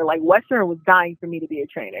trainer. Like, Western was dying for me to be a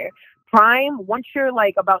trainer. Prime, once you're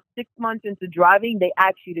like about 6 months into driving, they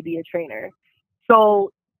ask you to be a trainer.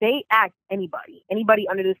 So they ask anybody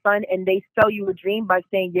under the sun, and they sell you a dream by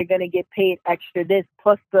saying you're gonna get paid extra this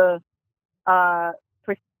plus the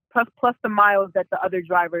plus the miles that the other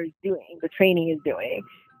driver is doing, the training is doing.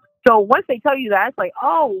 So once they tell you that, it's like,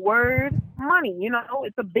 oh, word, money.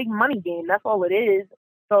 It's a big money game. That's all it is.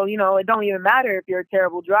 So it don't even matter if you're a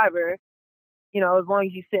terrible driver. As long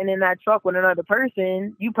as you're sitting in that truck with another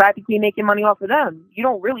person, you practically making money off of them. You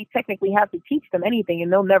don't really technically have to teach them anything,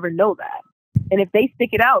 and they'll never know that. And if they stick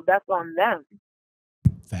it out, that's on them.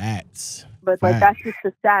 Facts. But like that's just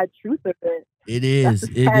the sad truth of it. It is.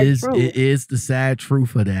 It is the sad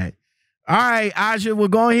truth of that. All right, Aja, we'll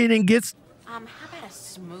go ahead and get. How about a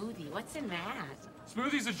smoothie? What's in that?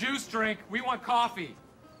 Smoothie's a juice drink. We want coffee.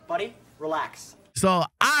 Buddy, relax. So,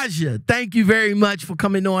 Aja, thank you very much for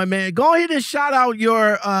coming on, man. Go ahead and shout out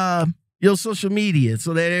your social media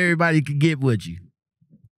so that everybody can get with you.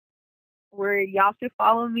 Where y'all should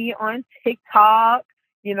follow me on TikTok.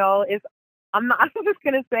 You know, I'm just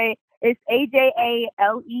gonna say it's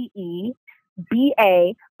AJALEEBARADJI.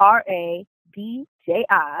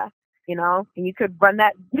 You know, and you could run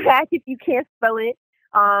that back if you can't spell it.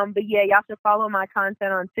 But yeah, y'all should follow my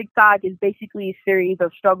content on TikTok. It's basically a series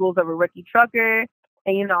of struggles of a rookie trucker.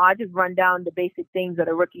 And, you know, I just run down the basic things that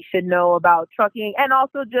a rookie should know about trucking, and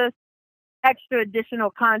also just extra additional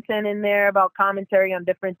content in there about commentary on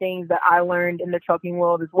different things that I learned in the trucking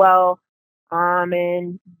world as well.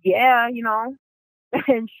 And yeah, you know,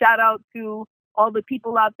 and shout out to all the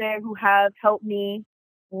people out there who have helped me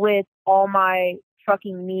with all my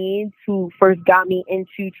trucking needs, who first got me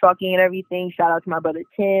into trucking and everything. Shout out to my brother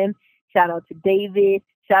Tim. Shout out to David.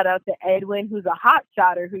 Shout out to Edwin, who's a hot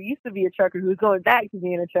shotter, who used to be a trucker, who's going back to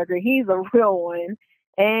being a trucker. He's a real one.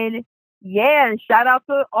 And yeah, and shout out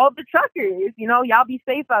to all the truckers. You know, y'all be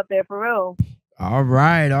safe out there for real. All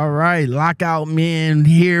right. Lockoutmen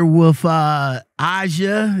here with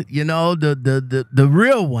Aja, you know, the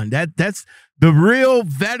real one. That's the real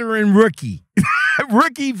veteran rookie.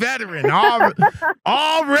 Rookie veteran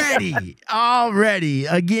already.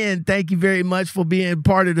 Again, thank you very much for being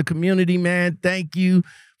part of the community, man. Thank you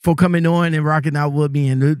for coming on and rocking out with me.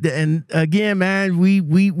 And again, man,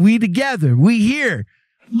 we together. We here.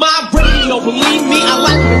 My radio, believe me, I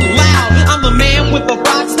like it loud. I'm the man with the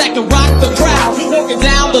rocks that can rock the crowd. Walking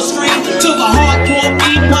down the street to the hardcore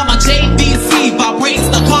beat while my JVC vibrates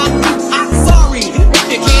the concrete.